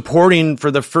supporting for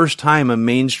the first time a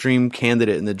mainstream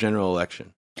candidate in the general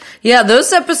election. Yeah,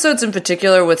 those episodes in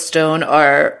particular with Stone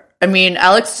are, you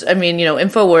know,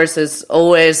 InfoWars is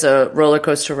always a roller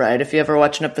coaster ride if you ever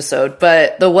watch an episode,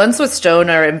 but the ones with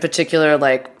Stone are in particular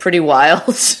like pretty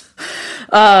wild.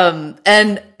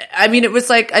 And I mean, it was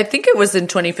like, I think it was in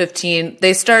 2015,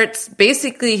 he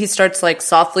starts like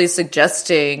softly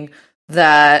suggesting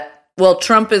that, well,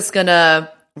 Trump is going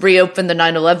to reopen the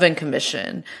 9/11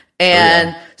 Commission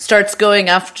and starts going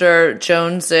after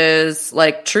Jones's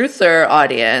like truther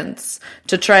audience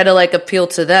to try to like appeal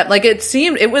to them. Like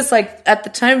it was like at the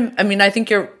time, I mean, I think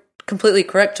you're completely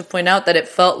correct to point out that it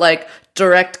felt like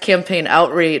direct campaign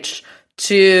outreach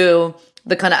to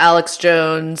the kind of Alex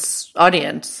Jones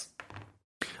audience.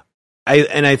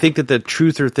 I think that the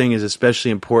truther thing is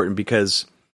especially important because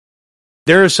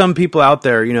there are some people out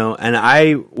there, you know, and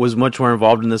I was much more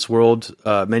involved in this world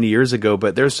many years ago,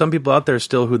 but there's some people out there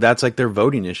still who that's like their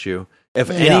voting issue. If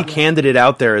any candidate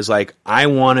out there is like, I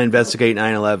want to investigate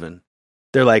 9/11,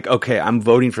 they're like, okay, I'm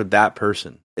voting for that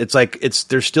person. It's like,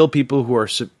 there's still people who are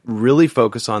really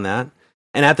focused on that.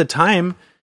 And at the time,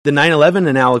 the 9/11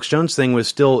 and Alex Jones thing was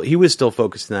still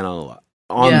focusing on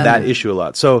that issue a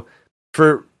lot. So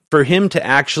for him to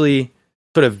actually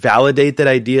sort of validate that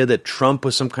idea that Trump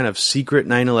was some kind of secret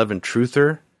 9/11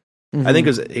 truther, I think it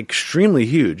was extremely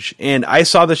huge. And I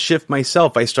saw the shift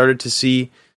myself. I started to see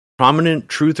prominent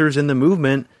truthers in the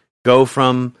movement go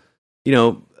from, you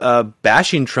know,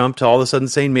 bashing Trump to all of a sudden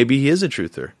saying maybe he is a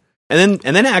truther. And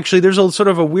then actually there's a sort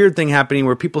of a weird thing happening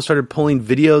where people started pulling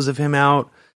videos of him out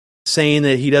saying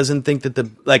that he doesn't think that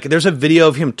there's a video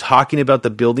of him talking about the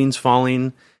buildings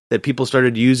falling that people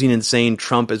started using and saying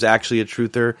Trump is actually a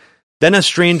truther. Then a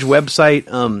strange website,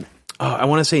 I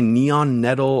want to say Neon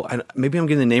Nettle. Maybe I'm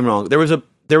getting the name wrong. There was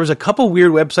a couple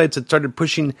weird websites that started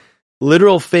pushing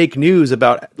literal fake news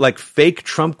about like fake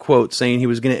Trump quotes saying he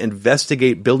was going to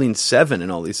investigate Building 7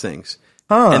 and all these things.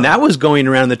 Huh. And that was going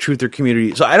around the truther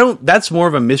community. So that's more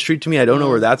of a mystery to me. I don't know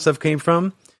where that stuff came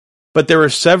from. But there were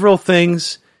several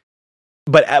things,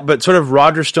 but sort of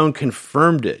Roger Stone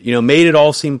confirmed it, made it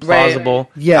all seem plausible.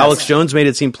 Right. Yes. Alex Jones made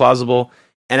it seem plausible.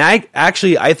 And I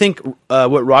think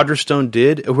what Roger Stone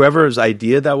did, whoever's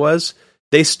idea that was,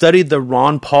 they studied the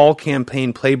Ron Paul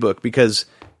campaign playbook because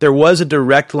there was a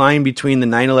direct line between the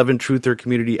 9/11 truther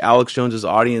community, Alex Jones's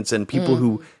audience, and people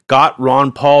who got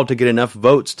Ron Paul to get enough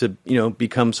votes to,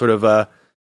 become sort of a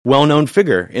well-known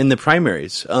figure in the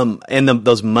primaries. And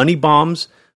those money bombs,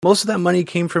 most of that money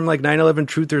came from like 9/11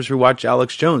 truthers who watch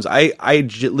Alex Jones. I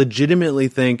legitimately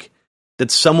think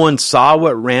that someone saw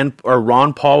what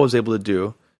Ron Paul was able to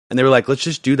do, and they were like, let's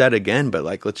just do that again, but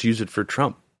like let's use it for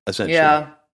Trump, essentially.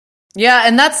 Yeah,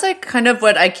 and that's like kind of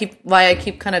why I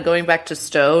keep kind of going back to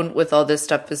Stone with all this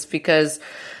stuff is because,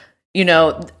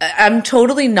 I'm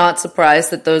totally not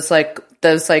surprised that those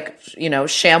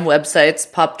sham websites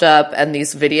popped up and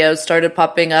these videos started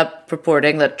popping up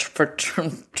purporting that for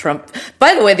Trump.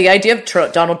 By the way, the idea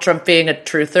of Donald Trump being a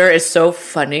truther is so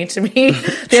funny to me.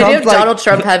 The idea of Donald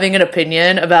Trump having an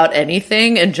opinion about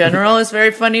anything in general is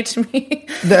very funny to me.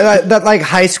 That like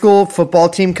high school football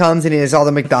team comes and he has all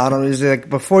the McDonald's. He's like,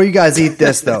 before you guys eat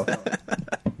this though,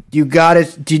 you got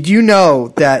it. Did you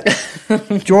know that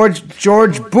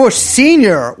George Bush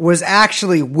Sr. was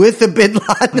actually with the Bin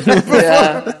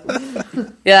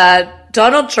Laden? Yeah.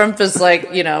 Donald Trump is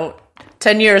like,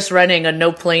 10 years running a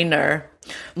no-planer.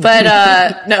 But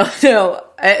no,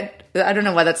 I don't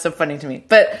know why that's so funny to me.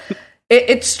 But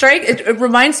it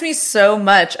reminds me so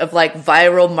much of like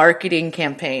viral marketing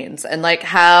campaigns and like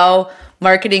how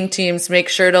marketing teams make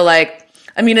sure to like,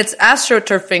 I mean, it's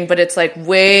astroturfing, but it's like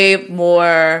way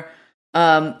more,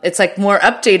 it's like more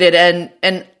updated.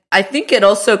 And I think it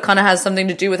also kind of has something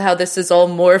to do with how this is all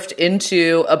morphed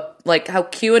into how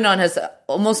QAnon has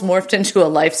almost morphed into a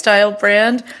lifestyle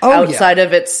brand outside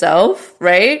of itself.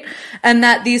 Right. And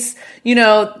that these,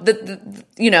 the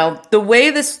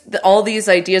way all these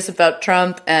ideas about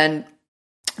Trump and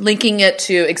linking it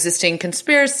to existing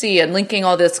conspiracy and linking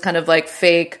all this kind of like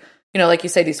fake, like you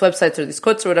say, these websites or these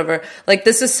quotes or whatever, like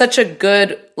this is such a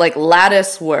good like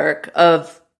lattice work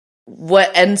of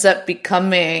what ends up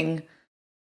becoming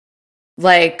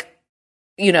like,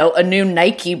 a new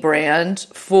Nike brand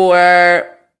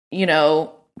for,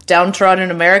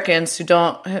 downtrodden Americans who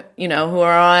don't, who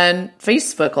are on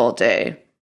Facebook all day.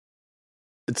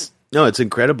 It's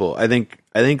incredible. I think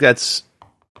it's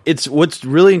what's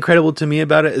really incredible to me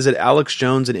about it is that Alex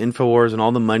Jones and InfoWars and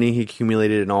all the money he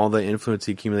accumulated and all the influence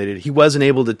he accumulated, he wasn't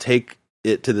able to take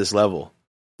it to this level.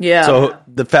 Yeah. So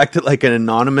the fact that like an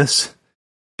anonymous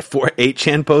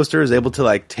 8chan poster is able to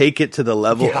like take it to the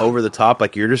level over the top,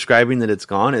 like you're describing that it's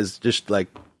gone, is just like,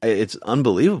 it's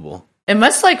unbelievable. It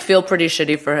must like feel pretty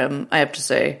shitty for him, I have to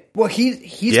say. Well, he's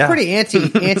pretty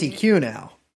anti-Q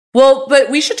now. Well, but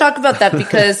we should talk about that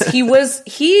because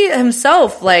he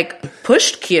himself like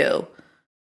pushed Q.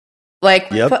 Like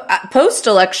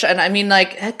post-election, I mean,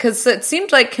 like, because it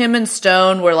seemed like him and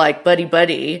Stone were like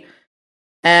buddy,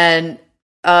 and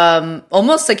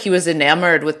almost like he was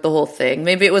enamored with the whole thing.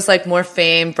 Maybe it was like more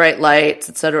fame, bright lights,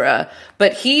 etc.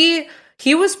 But he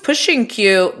was pushing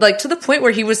Q like to the point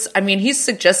where he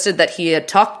suggested that he had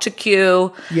talked to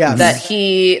Q, that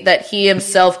he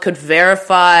himself could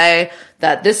verify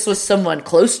that this was someone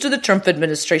close to the Trump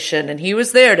administration and he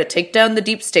was there to take down the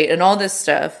deep state and all this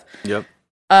stuff. Yep.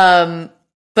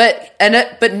 But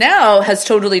now has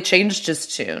totally changed his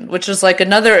tune, which is like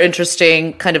another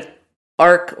interesting kind of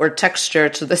arc or texture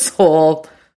to this whole,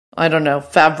 I don't know,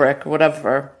 fabric or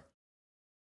whatever.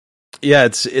 Yeah,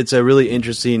 it's a really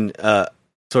interesting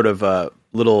sort of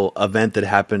little event that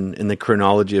happened in the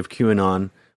chronology of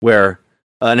QAnon where,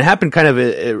 and it happened kind of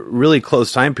a really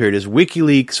close time period, is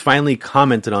WikiLeaks finally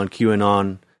commented on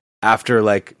QAnon after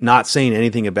like not saying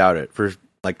anything about it for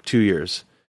like 2 years.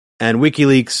 And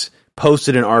WikiLeaks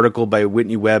posted an article by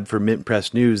Whitney Webb for Mint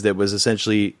Press News that was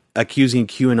essentially accusing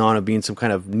QAnon of being some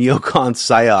kind of neocon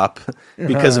psyop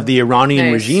because of the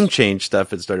Iranian regime change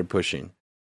stuff it started pushing.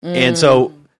 And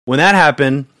so when that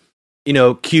happened,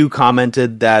 Q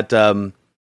commented that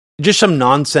just some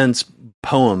nonsense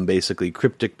poem, basically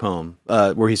cryptic poem,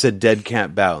 where he said "dead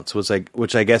can't bounce,"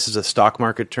 which I guess is a stock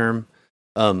market term.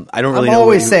 I don't really know. I'm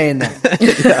always saying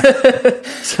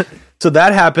that. So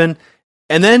that happened.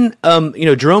 And then,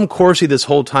 Jerome Corsi, this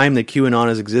whole time that QAnon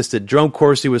has existed, Jerome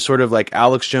Corsi was sort of like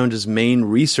Alex Jones's main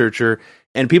researcher.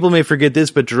 And people may forget this,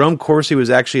 but Jerome Corsi was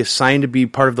actually assigned to be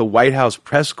part of the White House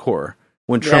press corps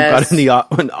when Trump got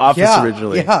in office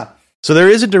originally. Yeah. So there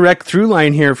is a direct through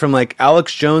line here from like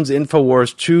Alex Jones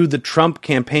InfoWars to the Trump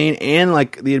campaign and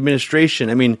like the administration.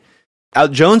 I mean,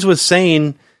 Jones was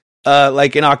saying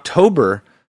like in October,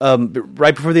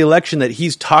 right before the election, that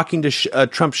he's talking to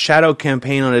Trump's shadow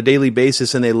campaign on a daily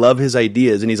basis, and they love his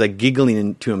ideas, and he's like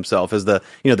giggling to himself as the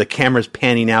camera's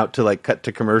panning out to like cut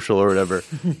to commercial or whatever.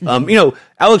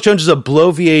 Alex Jones is a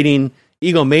bloviating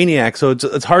egomaniac, so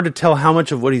it's hard to tell how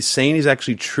much of what he's saying is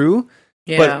actually true.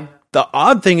 Yeah. But the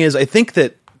odd thing is, I think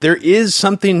that there is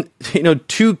something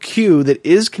to Q that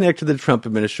is connected to the Trump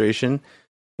administration,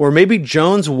 where maybe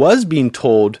Jones was being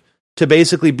told to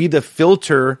basically be the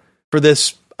filter for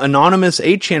this anonymous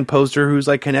 8chan poster who's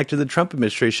like connected to the Trump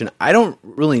administration. I don't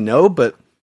really know, but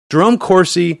Jerome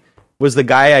Corsi was the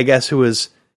guy, I guess,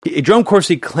 Jerome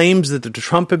Corsi claims that the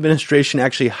Trump administration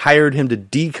actually hired him to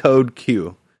decode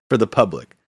Q for the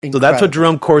public. Incredible. So that's what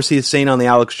Jerome Corsi is saying on the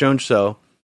Alex Jones show.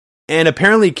 And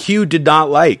apparently Q did not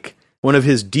like one of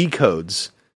his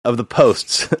decodes of the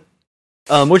posts.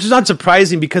 Which is not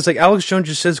surprising because like Alex Jones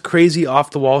just says crazy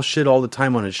off the wall shit all the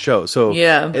time on his show. So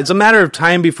it's a matter of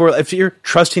time before, if you're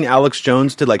trusting Alex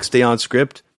Jones to like stay on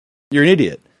script, you're an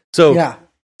idiot. So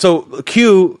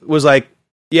Q was like,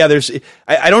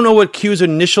 I don't know what Q's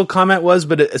initial comment was,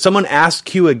 but someone asked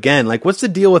Q again, like, what's the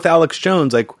deal with Alex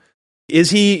Jones? Like, is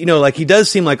he, like he does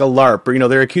seem like a LARP, or,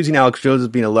 they're accusing Alex Jones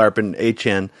of being a LARP in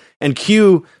 8chan, and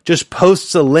Q just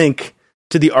posts a link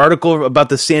to the article about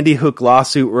the Sandy Hook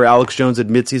lawsuit where Alex Jones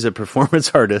admits he's a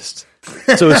performance artist.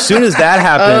 So as soon as that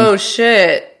happened, oh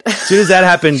shit! As soon as that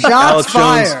happened, Alex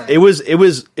Jones,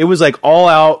 it was like all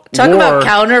out. Talk about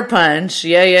counterpunch,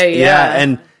 yeah.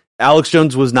 And Alex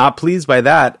Jones was not pleased by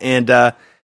that, and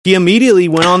he immediately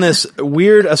went on this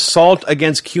weird assault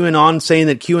against QAnon, saying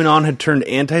that QAnon had turned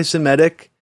anti-Semitic,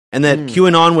 and that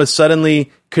QAnon was suddenly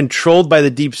controlled by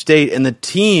the deep state, and the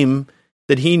team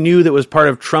that he knew that was part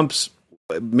of Trump's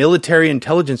military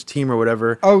intelligence team or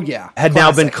whatever had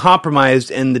now been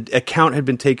compromised, and the account had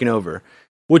been taken over,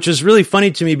 which is really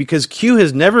funny to me because Q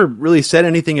has never really said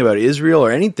anything about Israel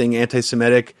or anything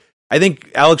anti-Semitic. I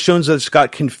think Alex Jones just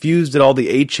got confused at all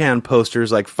the 8chan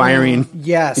posters like firing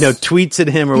tweets at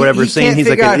him or whatever, saying he's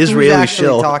like an Israeli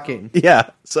shill talking.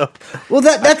 That's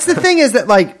the thing is that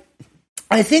like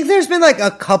I think there's been like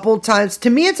a couple times, to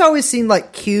me it's always seemed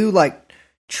like Q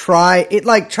tries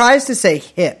to say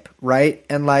hip, right?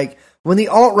 And like when the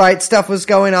alt-right stuff was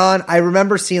going on, I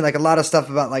remember seeing like a lot of stuff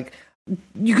about like,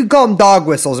 you could call them dog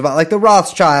whistles about like the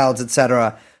Rothschilds,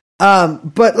 etc.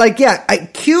 But like,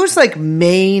 Q's like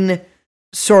main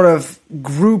sort of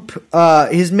group,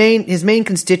 his main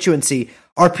constituency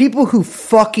are people who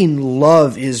fucking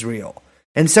love Israel.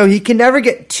 And so he can never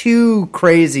get too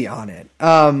crazy on it.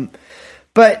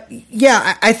 But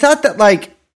yeah, I thought that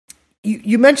like,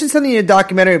 you mentioned something in a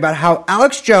documentary about how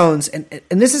Alex Jones, and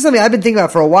this is something I've been thinking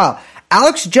about for a while,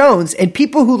 Alex Jones and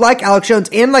people who like Alex Jones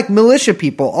and like militia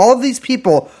people, all of these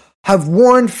people have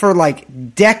warned for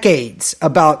like decades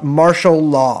about martial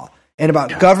law and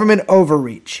about government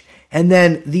overreach. And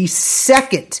then the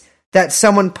second that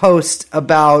someone posts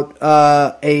about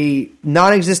a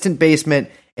non-existent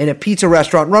basement in a pizza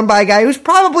restaurant run by a guy who's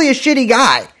probably a shitty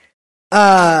guy,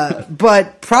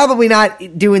 but probably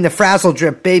not doing the frazzle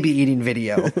drip baby eating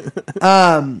video.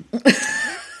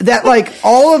 That like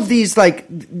all of these like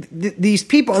these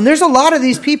people, and there's a lot of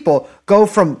these people go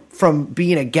from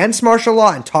being against martial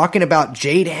law and talking about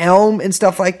Jade Helm and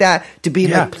stuff like that to being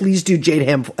like, please do Jade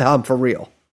Helm for real.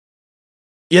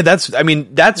 Yeah, that's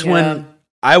when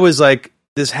I was like,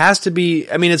 this has to be.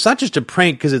 I mean, it's not just a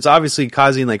prank because it's obviously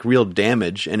causing like real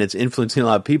damage and it's influencing a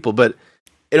lot of people, but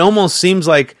it almost seems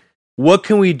like, what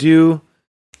can we do?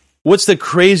 What's the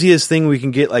craziest thing we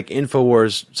can get like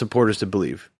InfoWars supporters to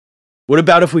believe? What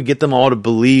about if we get them all to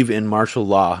believe in martial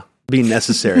law being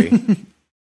necessary?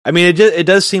 I mean, it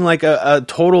does seem like a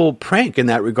total prank in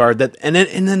that regard. That and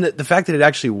then the fact that it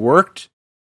actually worked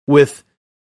with,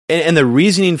 and the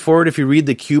reasoning for it, if you read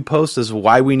the Q post, is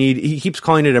why we need. He keeps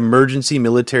calling it emergency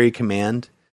military command,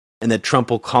 and that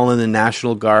Trump will call in the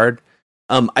National Guard.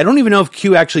 I don't even know if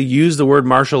Q actually used the word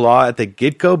martial law at the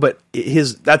get-go, but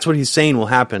that's what he's saying will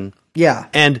happen. Yeah.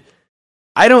 And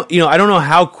I don't know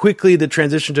how quickly the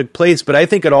transition took place, but I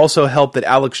think it also helped that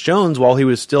Alex Jones, while he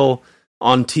was still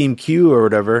on Team Q or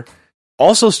whatever,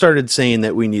 also started saying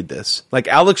that we need this. Like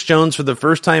Alex Jones, for the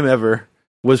first time ever,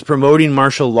 was promoting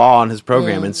martial law on his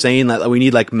program and saying that we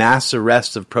need like mass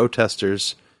arrests of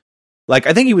protesters. Like,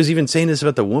 I think he was even saying this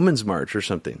about the Women's March or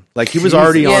something. Like, he was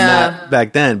already on that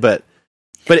back then, but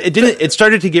it didn't. It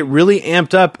started to get really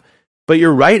amped up. But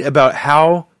you're right about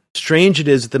how strange it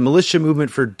is that the militia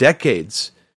movement for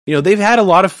decades. You know, they've had a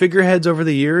lot of figureheads over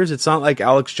the years. It's not like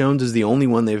Alex Jones is the only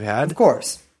one they've had. Of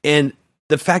course. And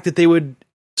the fact that they would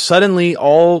suddenly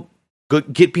all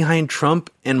get behind Trump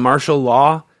and martial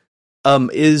law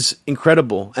is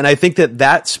incredible. And I think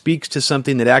that speaks to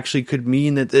something that actually could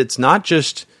mean that it's not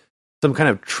just some kind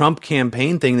of Trump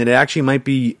campaign thing, that it actually might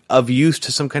be of use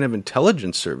to some kind of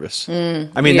intelligence service.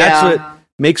 I mean, that's what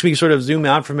makes me sort of zoom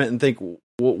out from it and think,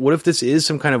 what if this is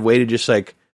some kind of way to just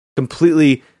like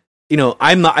completely, you know,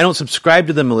 I don't subscribe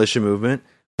to the militia movement,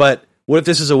 but what if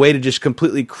this is a way to just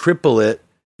completely cripple it,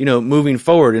 you know, moving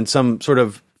forward in some sort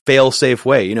of fail-safe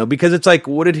way, you know, because it's like,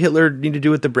 what did Hitler need to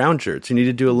do with the brown shirts? He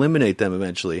needed to eliminate them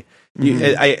eventually.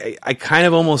 I kind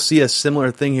of almost see a similar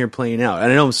thing here playing out.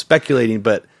 And I know I'm speculating,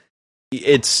 but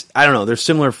I don't know, there's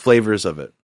similar flavors of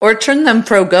it. Or turn them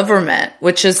pro-government,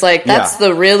 which is like, that's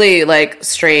the really like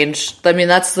strange, I mean,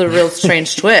 that's the real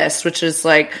strange twist, which is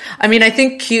like, I mean, I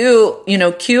think Q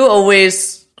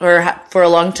always, or for a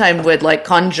long time would like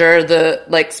conjure the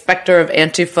like specter of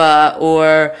Antifa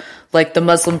or like the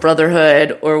Muslim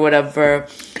Brotherhood or whatever.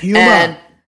 Huma. And,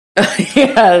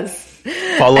 yes.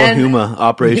 Follow Huma,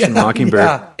 Operation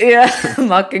Mockingbird. Yeah,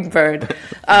 Mockingbird.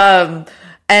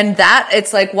 And that,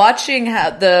 it's like watching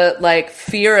how the like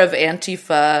fear of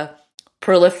Antifa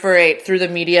proliferate through the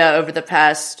media over the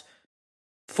past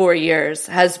 4 years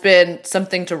has been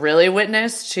something to really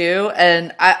witness too.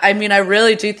 And I mean, I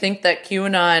really do think that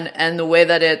QAnon and the way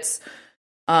that it's,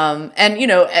 and you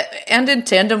know, and in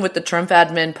tandem with the Trump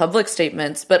admin public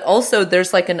statements, but also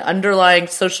there's like an underlying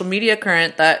social media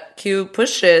current that Q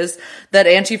pushes that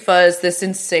Antifa is this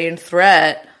insane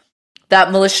threat that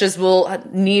militias will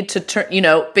need to turn, you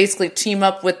know, basically team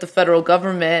up with the federal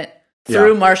government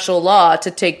through martial law to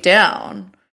take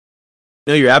down.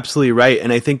 No, you're absolutely right.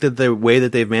 And I think that the way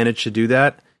that they've managed to do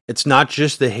that, it's not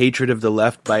just the hatred of the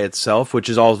left by itself, which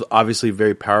is all obviously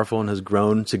very powerful and has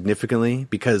grown significantly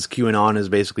because QAnon is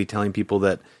basically telling people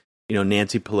that, you know,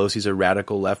 Nancy Pelosi's a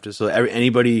radical leftist. So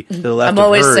anybody to the left I'm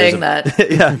always of her saying that.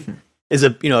 is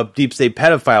a, you know, a deep state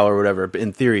pedophile or whatever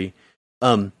in theory.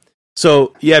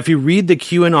 So yeah, if you read the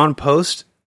QAnon post,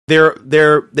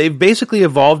 they've basically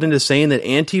evolved into saying that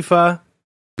Antifa,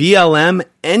 BLM,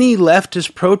 any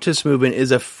leftist protest movement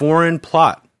is a foreign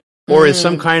plot or is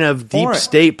some kind of deep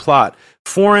state plot.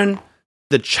 Foreign,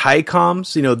 the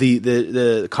Chi-Coms, you know,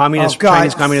 the communist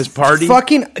Chinese Communist Party.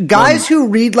 Fucking guys who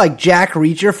read like Jack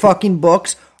Reacher fucking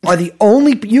books are the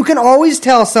only. You can always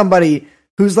tell somebody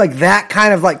who's like that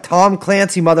kind of like Tom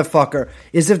Clancy motherfucker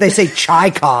is if they say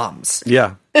Chi-Coms.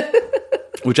 Yeah.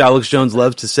 Which Alex Jones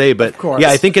loves to say, but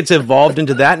yeah, I think it's evolved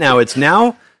into that now. It's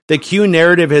now the Q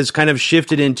narrative has kind of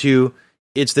shifted into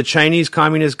it's the Chinese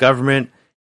Communist government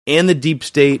and the deep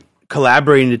state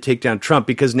collaborating to take down Trump,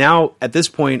 because now at this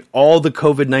point, all the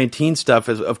COVID-19 stuff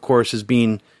is, of course, is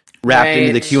being wrapped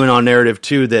into the QAnon narrative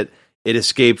too, that it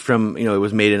escaped from, you know, it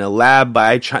was made in a lab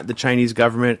by the Chinese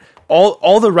government.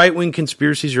 All the right-wing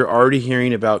conspiracies you're already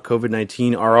hearing about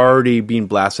COVID-19 are already being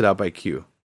blasted out by Q.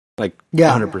 Like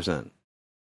 100%.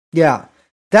 Yeah,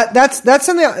 that's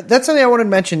something I wanted to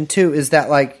mention too. Is that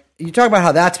like you talk about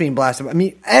how that's being blasted? I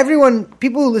mean,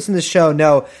 people who listen to the show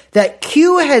know that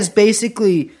Q has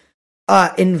basically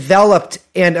enveloped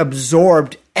and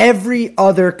absorbed every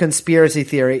other conspiracy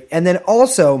theory, and then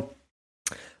also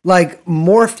like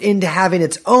morphed into having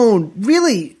its own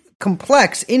really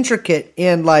complex, intricate,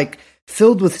 and like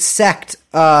filled with sect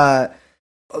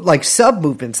like sub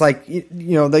movements. Like, you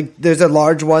know, like there's a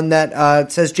large one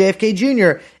that says JFK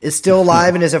Jr. is still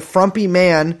alive and is a frumpy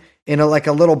man in a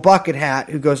little bucket hat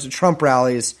who goes to Trump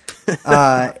rallies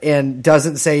and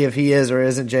doesn't say if he is or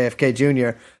isn't JFK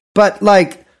Jr. But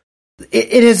like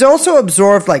it has also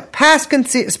absorbed like past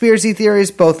conspiracy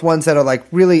theories, both ones that are like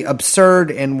really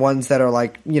absurd and ones that are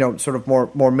like, you know, sort of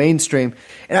more mainstream.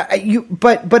 And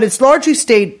but it's largely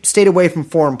stayed away from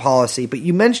foreign policy. But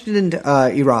you mentioned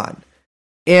Iran.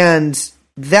 And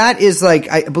that is, like,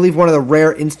 I believe, one of the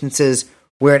rare instances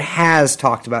where it has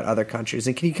talked about other countries.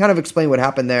 And can you kind of explain what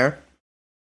happened there?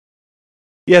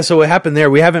 Yeah, so what happened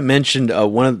there, we haven't mentioned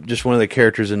one of the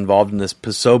characters involved in this,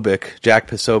 Jack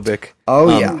Posobiec.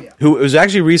 Who was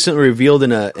actually recently revealed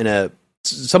in a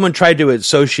someone tried to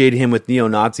associate him with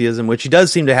neo-Nazism, which he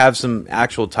does seem to have some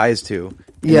actual ties to.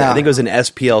 And I think it was an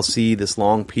SPLC, this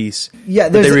long piece. Yeah,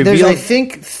 there's I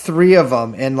think 3 of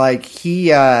them, and like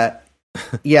he like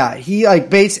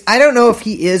I don't know if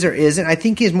he is or isn't. I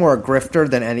think he's more a grifter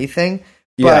than anything.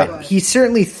 But he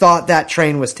certainly thought that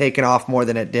train was taken off more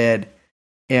than it did.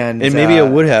 And maybe it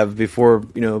would have before,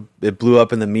 it blew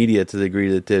up in the media to the degree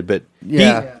that it did. But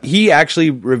he actually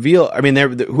revealed,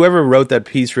 whoever wrote that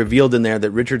piece revealed in there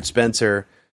that Richard Spencer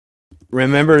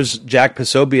remembers Jack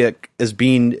Posobiec as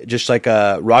being just like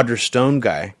a Roger Stone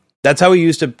guy. That's how he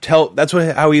used to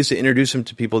how he used to introduce him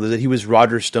to people, that he was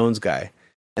Roger Stone's guy.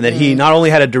 And that he not only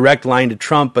had a direct line to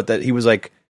Trump, but that he was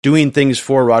like doing things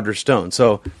for Roger Stone.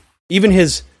 So even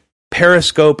his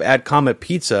Periscope at Comet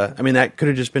Pizza, that could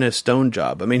have just been a Stone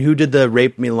job. Who did the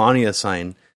rape Melania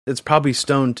sign? It's probably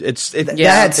Stone. It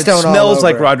smells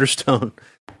like Roger Stone.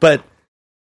 But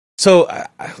so I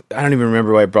don't even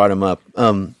remember why I brought him up.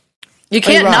 You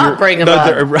can't not bring him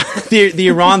up. The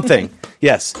Iran thing.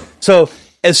 Yes. So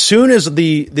as soon as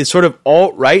the sort of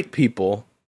alt-right people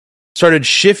started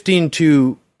shifting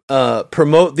to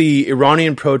promote the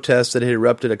Iranian protests that had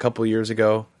erupted a couple years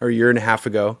ago, or a year and a half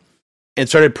ago, and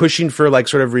started pushing for like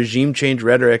sort of regime change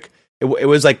rhetoric, it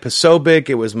was like Posobiec,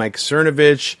 it was Mike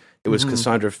Cernovich, it was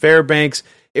Cassandra Fairbanks,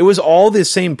 it was all the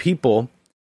same people.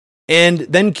 And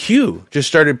then Q just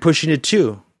started pushing it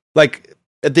too, like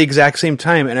at the exact same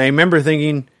time. And I remember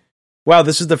thinking, wow,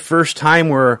 this is the first time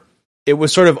where it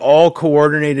was sort of all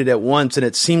coordinated at once, and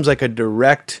it seems like a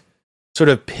direct sort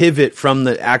of pivot from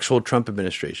the actual Trump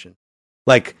administration.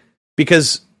 Like,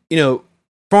 because,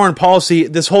 foreign policy,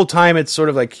 this whole time, it's sort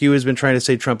of like Q has been trying to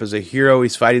say Trump is a hero,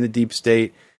 he's fighting the deep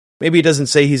state. Maybe he doesn't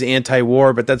say he's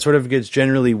anti-war, but that sort of gets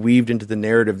generally weaved into the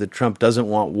narrative that Trump doesn't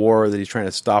want war, or that he's trying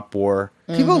to stop war.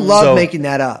 People love making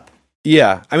that up.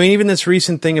 Yeah. Even this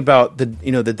recent thing about that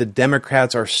the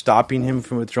Democrats are stopping him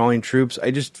from withdrawing troops,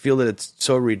 I just feel that it's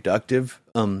so reductive,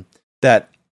 that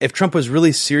if Trump was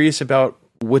really serious about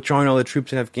withdrawing all the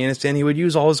troops in Afghanistan, he would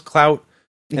use all his clout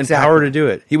and power to do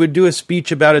it. He would do a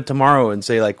speech about it tomorrow and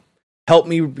say, like, help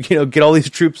me, get all these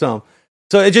troops home.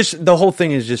 So the whole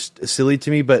thing is just silly to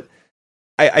me. But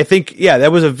I think,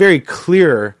 that was a very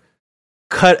clear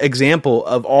cut example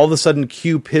of all of a sudden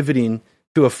Q pivoting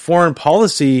to a foreign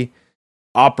policy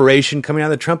operation coming out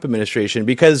of the Trump administration.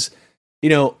 Because,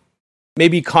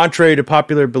 maybe contrary to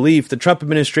popular belief, the Trump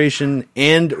administration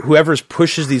and whoever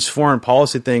pushes these foreign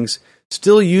policy things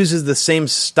still uses the same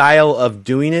style of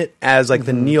doing it as like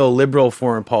the neoliberal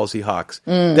foreign policy hawks.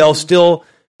 They'll still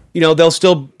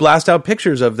blast out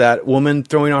pictures of that woman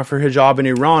throwing off her hijab in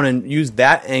Iran and use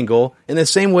that angle in the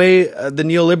same way the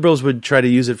neoliberals would try to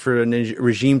use it for a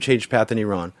regime change path in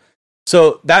Iran.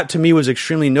 So that to me was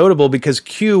extremely notable, because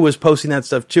Q was posting that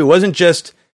stuff too. It wasn't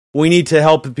just, we need to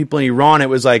help the people in Iran. It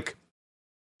was like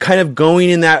kind of going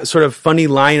in that sort of funny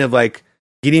line of like,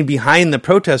 getting behind the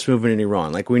protest movement in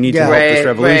Iran. Like, we need to help this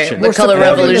revolution. Right. The color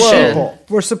revolution.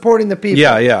 We're supporting the people.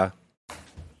 Yeah.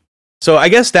 So I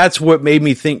guess that's what made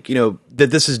me think, that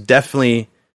this is definitely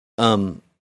just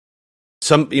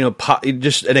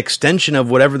an extension of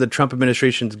whatever the Trump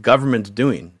administration's government's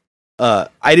doing.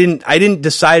 I didn't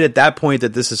decide at that point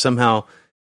that this is somehow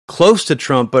close to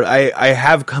Trump, but I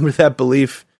have come to that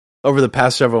belief over the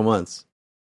past several months.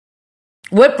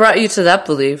 What brought you to that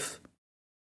belief?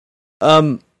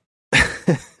 I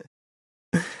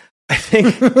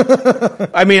think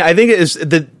it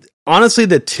is honestly,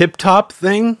 the tip top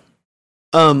thing,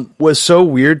 was so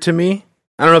weird to me.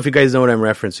 I don't know if you guys know what I'm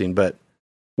referencing, but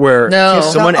where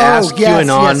someone asked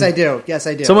QAnon. Yes,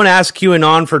 I do. Someone asked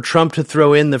QAnon for Trump to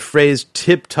throw in the phrase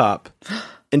tip top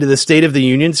into the State of the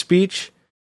Union speech.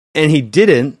 And he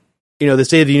didn't. The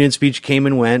State of the Union speech came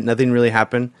and went. Nothing really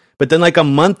happened. But then like a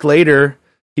month later,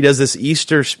 he does this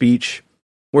Easter speech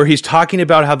where he's talking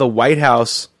about how the White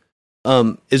House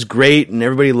is great and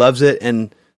everybody loves it.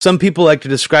 And some people like to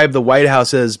describe the White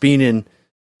House as being in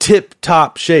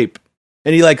tip-top shape.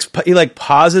 And he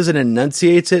pauses and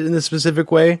enunciates it in a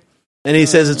specific way. And he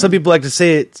says, and some people like to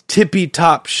say it's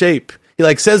tippy-top shape.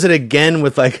 He says it again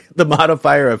with the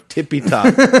modifier of tippy-top.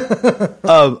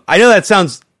 I know that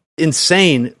sounds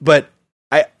insane, but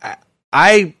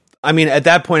I mean, at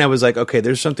that point I was like, okay,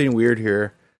 there's something weird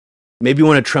here. Maybe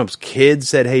one of Trump's kids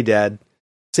said, hey, Dad,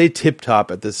 say tip-top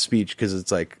at this speech because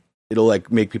it's it'll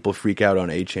make people freak out on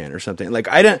 8chan or something.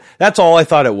 That's all I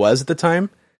thought it was at the time.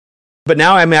 But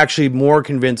now I'm actually more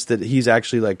convinced that he's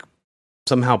actually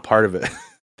somehow part of it.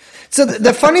 So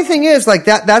the funny thing is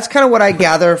that's kind of what I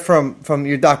gather from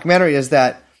your documentary is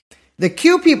that the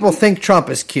Q people think Trump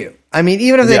is Q. I mean,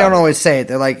 even if they don't always say it,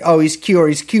 they're like, oh, he's Q or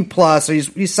he's Q plus or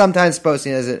he's sometimes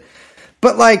posting as it.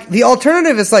 But the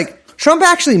alternative is Trump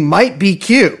actually might be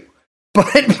Q,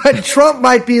 but Trump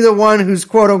might be the one who's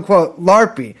quote unquote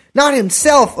LARPy. Not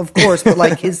himself, of course,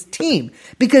 but his team.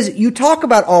 Because you talk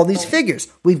about all these figures.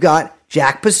 We've got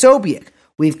Jack Posobiec.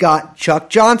 We've got Chuck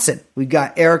Johnson. We've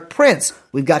got Eric Prince.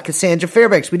 We've got Cassandra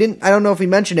Fairbanks. I don't know if we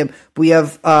mentioned him, but we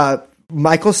have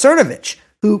Michael Cernovich,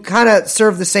 who kind of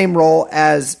served the same role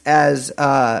as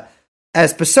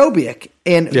Posobiec,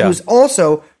 and who's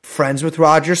also friends with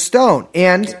Roger Stone,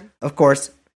 and of course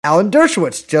Alan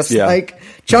Dershowitz, just like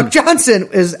Chuck Johnson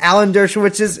is Alan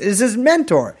Dershowitz's is his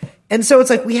mentor. And so it's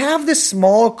like we have this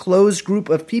small closed group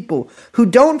of people who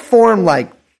don't form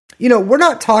like, you know, we're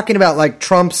not talking about like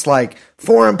Trump's like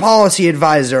foreign policy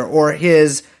advisor or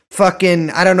his fucking,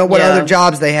 I don't know what other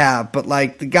jobs they have, but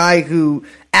like the guy who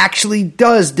actually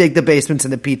does dig the basements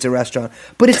in the pizza restaurant.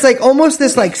 But it's like almost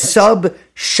this like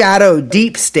sub-shadow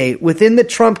deep state within the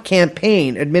Trump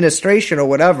campaign administration or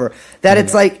whatever, that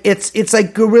it's like it's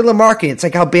like guerrilla marketing. It's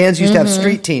like how bands used to have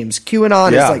street teams.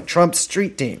 QAnon is like Trump's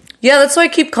street team. Yeah, that's why I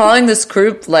keep calling this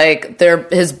group like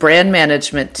his brand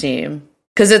management team.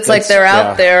 Because it's like they're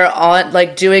out there on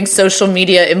like doing social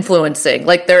media influencing,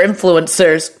 like they're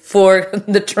influencers for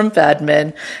the Trump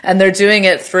admin, and they're doing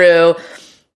it through,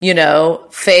 you know,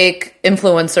 fake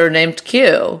influencer named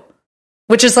Q,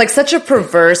 which is like such a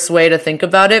perverse way to think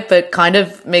about it, but kind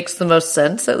of makes the most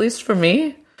sense, at least for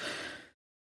me.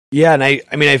 Yeah, and I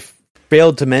mean, I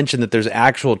failed to mention that there's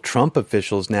actual Trump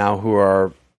officials now who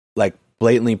are like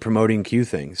blatantly promoting Q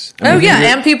things. I mean,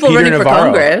 and people running for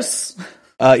Congress.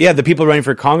 The people running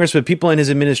for Congress, but people in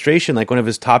his administration, like one of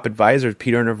his top advisors,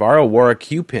 Peter Navarro, wore a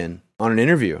Q pin on an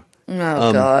interview.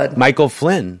 Oh, God. Michael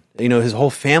Flynn, you know, his whole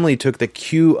family took the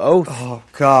Q oath. Oh,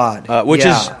 God.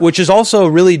 Which is also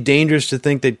really dangerous to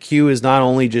think that Q is not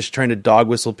only just trying to dog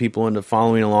whistle people into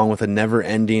following along with a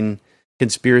never-ending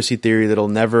conspiracy theory that'll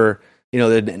never, you know,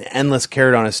 an endless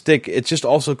carrot on a stick. It's just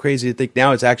also crazy to think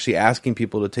now it's actually asking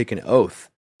people to take an oath.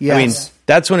 Yes. I mean,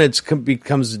 that's when it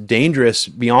becomes dangerous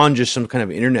beyond just some kind of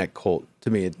internet cult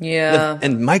to me. Yeah.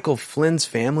 And Michael Flynn's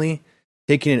family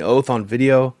taking an oath on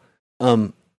video.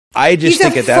 I just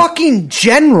think he's a fucking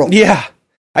general. Yeah.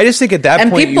 I just think at that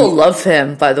point. And people love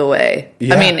him, by the way.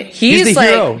 Yeah. I mean, he's the like,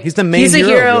 hero. He's the main hero.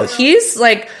 hero of this. He's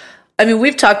like, I mean,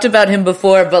 we've talked about him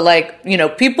before, but like, you know,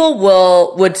 people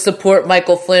would support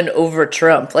Michael Flynn over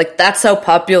Trump. Like, that's how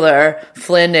popular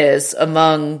Flynn is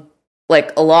among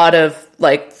like a lot of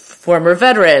like former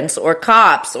veterans or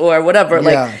cops or whatever.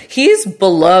 Yeah. Like, he's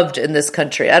beloved in this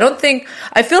country. I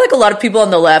feel like a lot of people on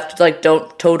the left like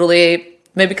don't totally,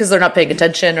 maybe because they're not paying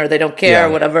attention or they don't care or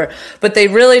whatever, but they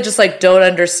really just like don't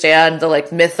understand the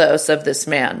like mythos of this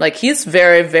man. Like, he's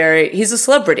very, very, he's a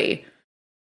celebrity.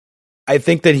 I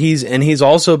think that he's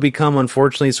also become,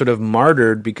 unfortunately, sort of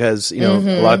martyred because, you know,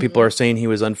 a lot of people are saying he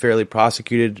was unfairly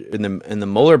prosecuted in the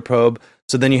Mueller probe.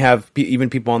 So then you have even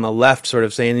people on the left sort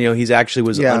of saying, you know, he's actually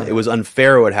it was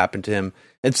unfair what happened to him,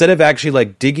 instead of actually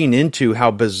like digging into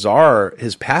how bizarre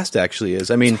his past actually is.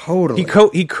 I mean, totally.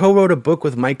 he co-wrote a book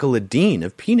with Michael Ledeen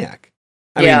of PNAC.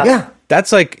 I mean,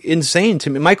 that's like insane to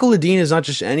me. Michael Ledeen is not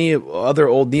just any other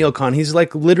old neocon. He's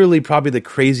like literally probably the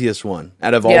craziest one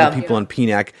out of all the people on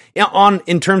PNAC.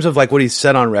 In terms of like what he's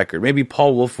said on record. Maybe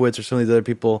Paul Wolfowitz or some of these other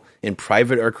people in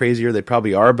private are crazier. They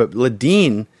probably are, but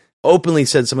Ledeen openly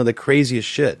said some of the craziest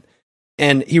shit.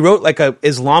 And he wrote like a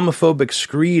Islamophobic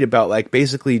screed about like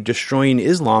basically destroying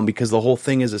Islam because the whole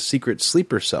thing is a secret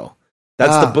sleeper cell.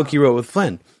 That's the book he wrote with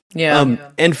Flynn. Yeah.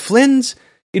 And Flynn's,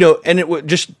 you know, and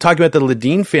just talking about the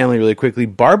Ledeen family really quickly,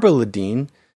 Barbara Ledeen,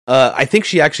 I think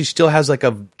she actually still has like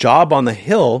a job on the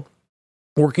Hill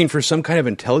working for some kind of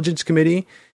intelligence committee.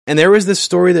 And there was this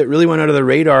story that really went under the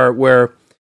radar where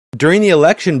during the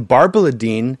election, Barbara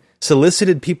Ledeen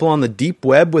solicited people on the deep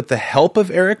web with the help of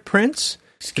Eric Prince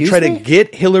to try to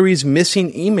get Hillary's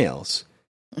missing emails.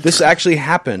 This actually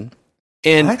happened.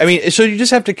 And I mean, so you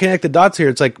just have to connect the dots here.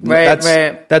 It's like,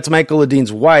 that's Michael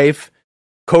Ledeen's wife,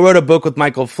 co-wrote a book with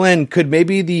Michael Flynn. Could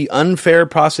maybe the unfair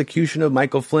prosecution of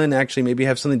Michael Flynn actually maybe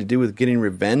have something to do with getting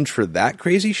revenge for that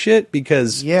crazy shit?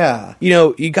 Because, you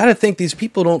know, you got to think these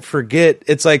people don't forget.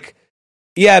 It's like,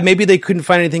 yeah, maybe they couldn't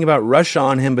find anything about Russia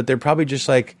on him, but they're probably just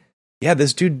like, yeah,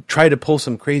 this dude tried to pull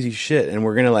some crazy shit, and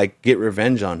we're gonna like get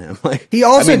revenge on him. Like, he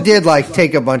also did like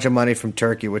take a bunch of money from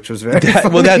Turkey, which was very funny.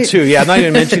 Well, that too. Yeah, I'm not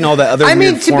even mentioning all that other. I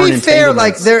mean, to be fair,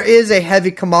 like there is a heavy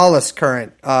Kemalist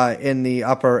current in the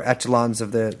upper echelons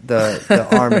of the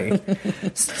army.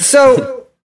 So,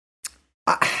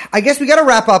 I guess we got to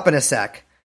wrap up in a sec.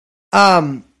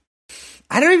 I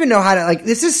don't even know how to like.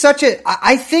 This is such a.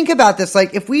 I think about this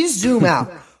like if we zoom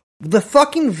out, the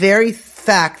fucking very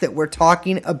fact that we're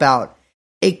talking about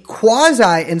a quasi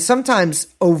and sometimes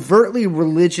overtly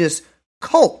religious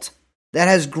cult that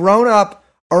has grown up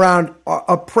around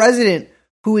a president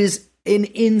who is an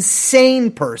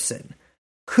insane person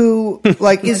who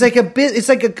like is like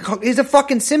he's a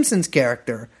fucking Simpsons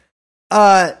character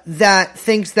that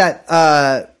thinks that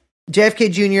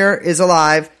JFK Jr. is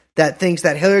alive, that thinks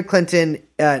that Hillary Clinton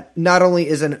not only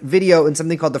is a video in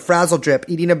something called the Frazzle Drip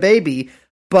eating a baby,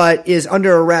 but is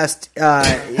under arrest,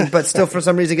 but still for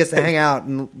some reason gets to hang out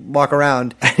and walk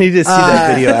around. I need to see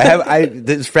that video.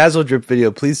 This Frazzle Drip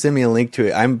video. Please send me a link to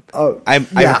it. I've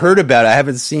heard about it. I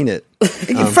haven't seen it. That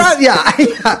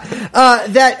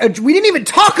we didn't even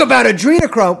talk about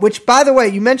adrenochrome. Which, by the way,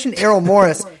 you mentioned Errol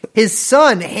Morris. His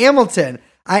son Hamilton.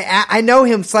 I know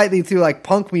him slightly through like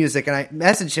punk music, and I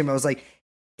messaged him. I was like,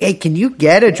 "Hey, can you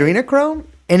get adrenochrome?"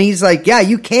 And he's like, "Yeah,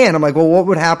 you can." I'm like, "Well, what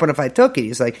would happen if I took it?"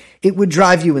 He's like, "It would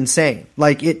drive you insane.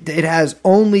 Like it has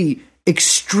only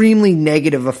extremely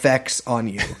negative effects on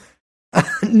you.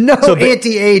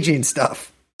 Anti-aging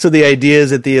stuff." So the idea is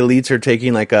that the elites are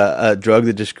taking like a drug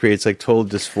that just creates like total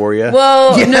dysphoria.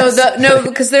 Well, no,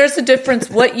 because there's a difference.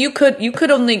 What you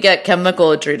could only get chemical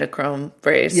adrenochrome,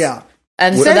 Brace. Yeah,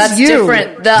 and so that's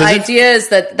different. The idea is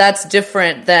that that's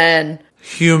different than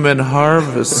human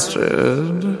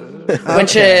harvested.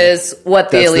 Which is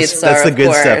what the elites are. That's the good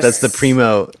course. stuff. That's the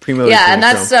primo. Yeah, and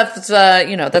that stuff's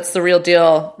that's the real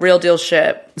deal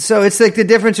shit. So it's like the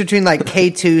difference between like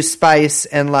K2 spice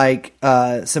and like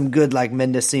some good like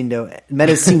Mendocino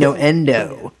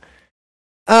endo.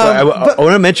 I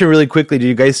want to mention really quickly. Did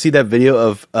you guys see that video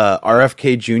of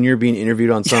RFK Jr. being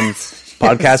interviewed on some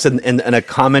podcast, and a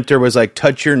commenter was like,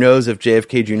 "Touch your nose if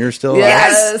JFK Jr. is still alive."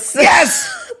 Yes.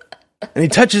 And he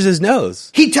touches his nose.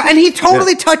 He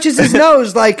totally touches his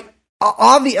nose, like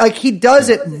like he does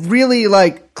it really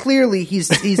like clearly. He's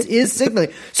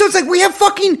signaling. So it's like we have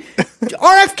fucking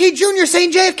RFK Jr.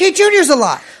 saying JFK Jr. is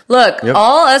alive. Look,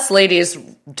 all us ladies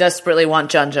desperately want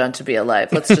John to be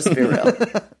alive. Let's just be real.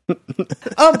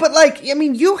 But like, I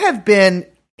mean, you have been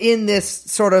in this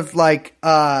sort of like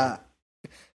I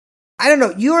don't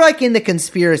know. You're like in the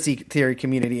conspiracy theory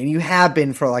community, and you have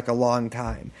been for like a long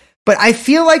time. But I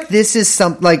feel like this is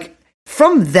like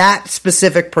from that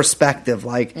specific perspective,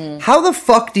 like how the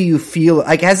fuck do you feel?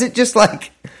 Like, has it just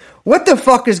like, what the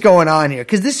fuck is going on here?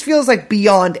 Because this feels like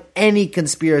beyond any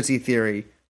conspiracy theory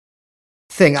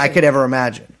thing I could ever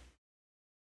imagine.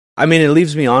 I mean, it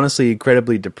leaves me honestly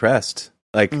incredibly depressed.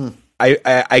 Like,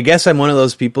 I guess I'm one of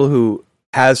those people who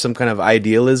has some kind of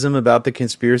idealism about the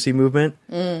conspiracy movement.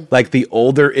 Like the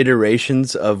older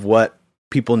iterations of what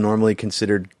people normally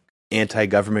considered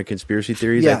anti-government conspiracy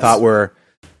theories, I thought were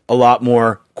a lot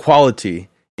more quality,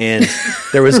 and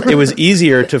it was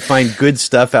easier to find good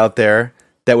stuff out there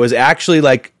that was actually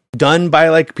like done by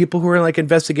like people who are like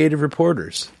investigative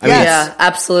reporters. I mean,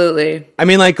 absolutely. I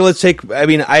mean, like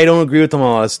I don't agree with him on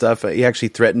a lot of stuff. He actually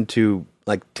threatened to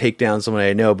like take down someone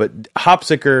I know, but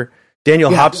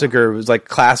Daniel Hopsicker was like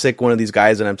classic one of these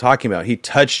guys that I'm talking about. He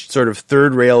touched sort of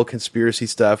third rail conspiracy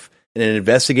stuff in an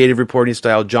investigative reporting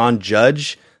style. John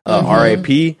Judge,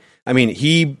 R.I.P. I mean,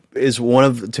 he is one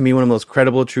of the most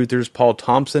credible truthers. Paul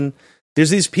Thompson. There's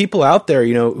these people out there,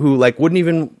 who like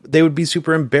they would be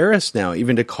super embarrassed now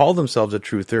even to call themselves a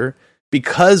truther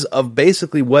because of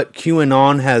basically what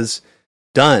QAnon has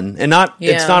done. And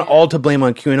it's not all to blame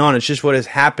on QAnon. It's just what has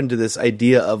happened to this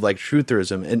idea of like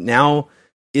trutherism. It now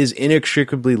is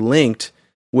inextricably linked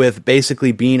with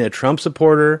basically being a Trump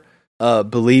supporter,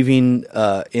 believing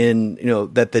in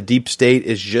that the deep state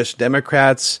is just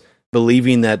Democrats,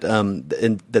 believing that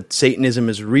that Satanism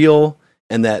is real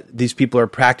and that these people are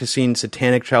practicing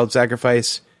satanic child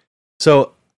sacrifice.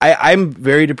 So I'm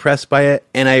very depressed by it,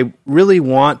 and I really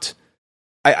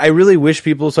wish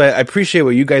people. So I appreciate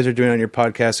what you guys are doing on your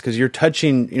podcast because you're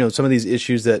touching some of these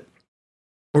issues that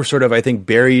were sort of, I think,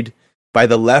 buried by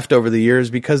the left over the years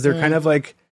because they're kind of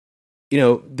like.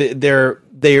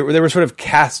 They were sort of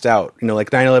cast out, like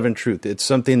 9/11 truth. It's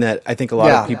something that I think a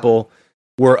lot of people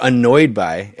were annoyed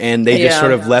by, and they just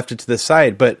sort of left it to the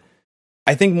side. But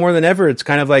I think more than ever, it's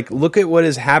kind of like, look at what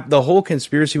has happened. The whole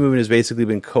conspiracy movement has basically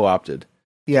been co-opted.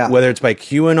 Yeah. Whether it's by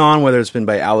QAnon, whether it's been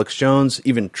by Alex Jones,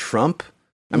 even Trump.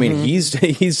 I mean,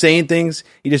 he's saying things.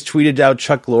 He just tweeted out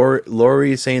Chuck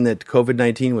Lorre saying that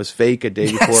COVID-19 was fake a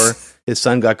day before his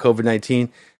son got COVID-19.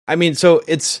 I mean, so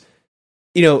it's...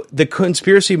 the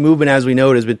conspiracy movement, as we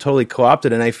know it, has been totally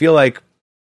co-opted. And I feel like,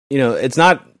 it's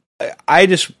not, I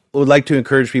just would like to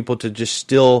encourage people to just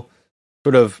still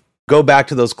sort of go back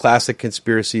to those classic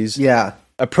conspiracies. Yeah.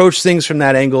 Approach things from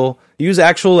that angle. Use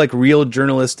actual, like, real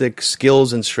journalistic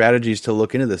skills and strategies to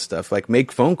look into this stuff. Like,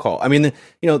 make phone call. I mean,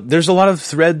 there's a lot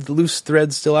of loose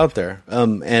threads still out there.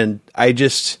 And I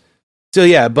just, still,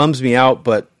 it bums me out.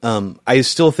 But I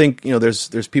still think,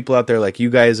 there's people out there like you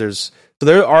guys. So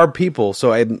there are people,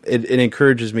 so it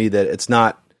encourages me that it's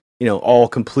not, all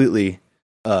completely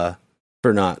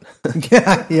for not.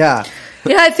 Yeah.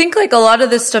 Yeah, I think like a lot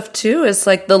of this stuff too is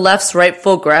like the left's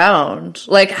rightful ground.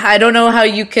 Like I don't know how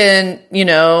you can,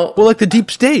 Well, like the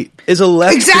deep state is a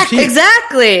left critique.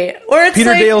 Exactly. Or it's Peter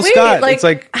like, Dale wait, Scott. like, It's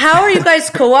like how are you guys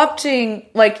co-opting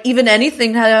like even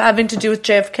anything having to do with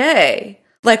JFK?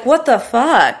 Like what the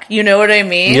fuck? You know what I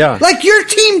mean? Yeah. Like your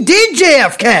team did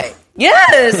JFK.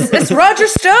 Yes, it's Roger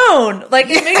Stone. Like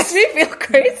it makes me feel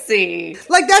crazy.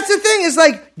 Like that's the thing is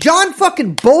like John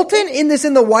fucking Bolton in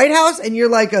the White House, and you're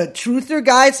like a truther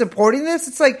guy supporting this.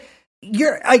 It's like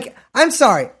you're like I'm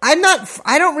sorry, I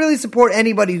don't really support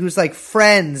anybody who's like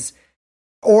friends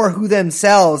or who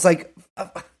themselves like.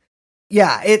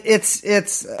 Yeah, it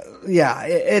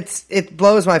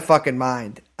blows my fucking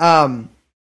mind.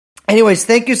 Anyways,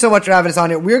 thank you so much for having us on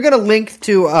here. We're gonna link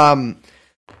to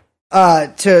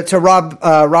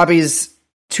Robbie's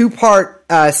 2-part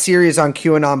series on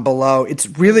QAnon below. It's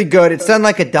really good. It's done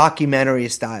like a documentary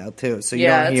style too, so you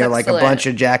don't hear like a bunch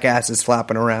of jackasses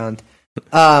flapping around.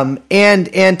 And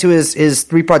to his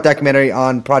 3-part documentary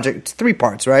on Project. It's 3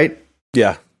 parts, right?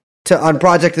 Yeah. On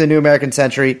Project of the New American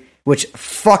Century, which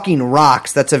fucking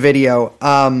rocks. That's a video.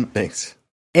 Thanks.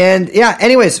 And yeah.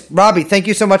 Anyways, Robbie, thank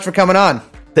you so much for coming on.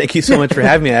 Thank you so much for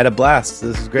having me. I had a blast.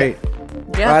 This is great.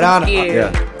 Yeah, right on. thank you.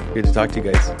 Yeah. Good to talk to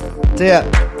you guys. See ya.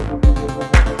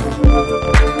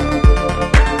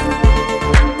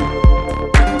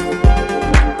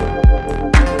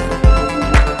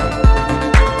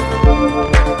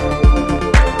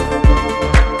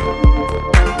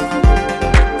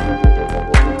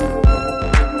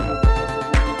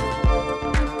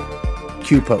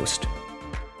 Q post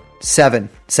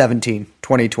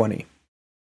 7/17/2020.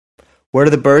 Where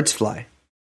do the birds fly?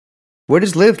 Where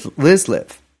does Liz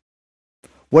live?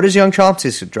 What is young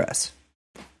Chomsky's address?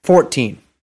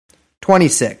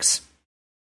 1426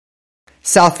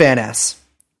 South Van Ness,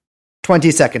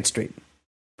 22nd Street,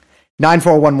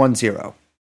 94110.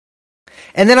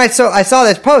 And then I saw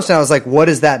this post and I was like, what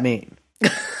does that mean?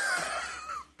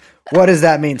 What does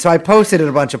that mean? So I posted it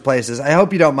a bunch of places. I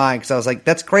hope you don't mind because I was like,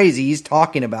 that's crazy. He's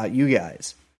talking about you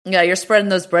guys. Yeah, you're spreading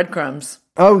those breadcrumbs.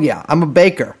 Oh, yeah. I'm a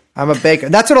baker.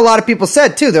 That's what a lot of people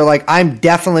said, too. They're like, I'm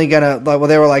definitely going to, well,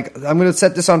 they were like, I'm going to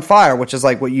set this on fire, which is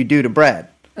like what you do to bread.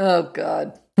 Oh,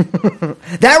 God.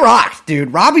 That rocks,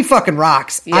 dude. Robbie fucking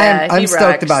rocks. Yeah, I'm he stoked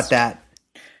rocks. about that.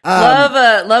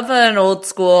 Love an old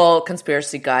school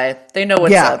conspiracy guy. They know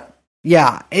what's up.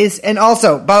 Yeah. And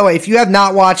also, by the way, if you have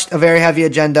not watched A Very Heavy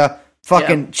Agenda,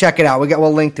 fucking check it out.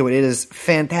 We'll link to it. It is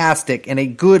fantastic and a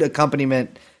good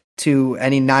accompaniment to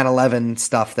any 9/11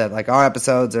 stuff that like our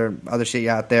episodes or other shit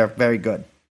out there. Very good.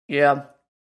 Yeah.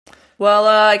 Well,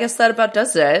 I guess that about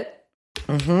does it.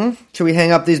 Mm-hmm. Should we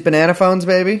hang up these banana phones,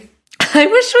 baby? I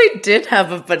wish we did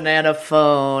have a banana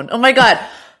phone. Oh my God.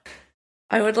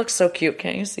 I would look so cute.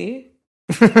 Can't you see?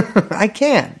 I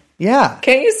can. Yeah.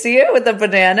 Can't you see it with the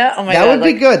banana? Oh my God. That would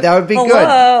be good. That would be good.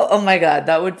 Oh my God.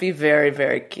 That would be very,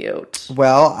 very cute.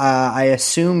 Well, I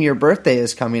assume your birthday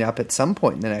is coming up at some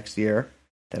point in the next year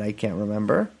that I can't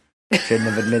remember. Shouldn't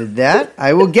have admitted that.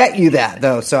 I will get you that,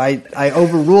 though. So I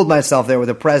overruled myself there with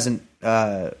a present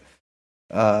promise.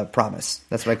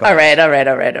 That's what I call it. All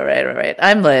right.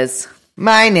 I'm Liz.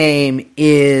 My name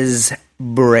is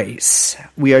Brace.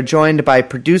 We are joined by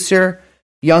producer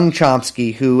Young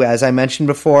Chomsky, who, as I mentioned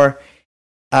before,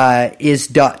 is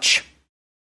Dutch.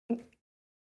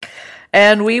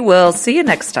 And we will see you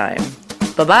next time.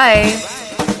 Bye-bye.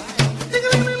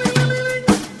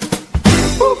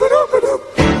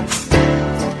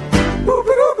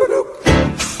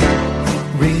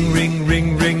 Ring, ring,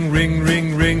 ring, ring, ring,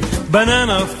 ring, ring.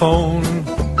 Banana phone.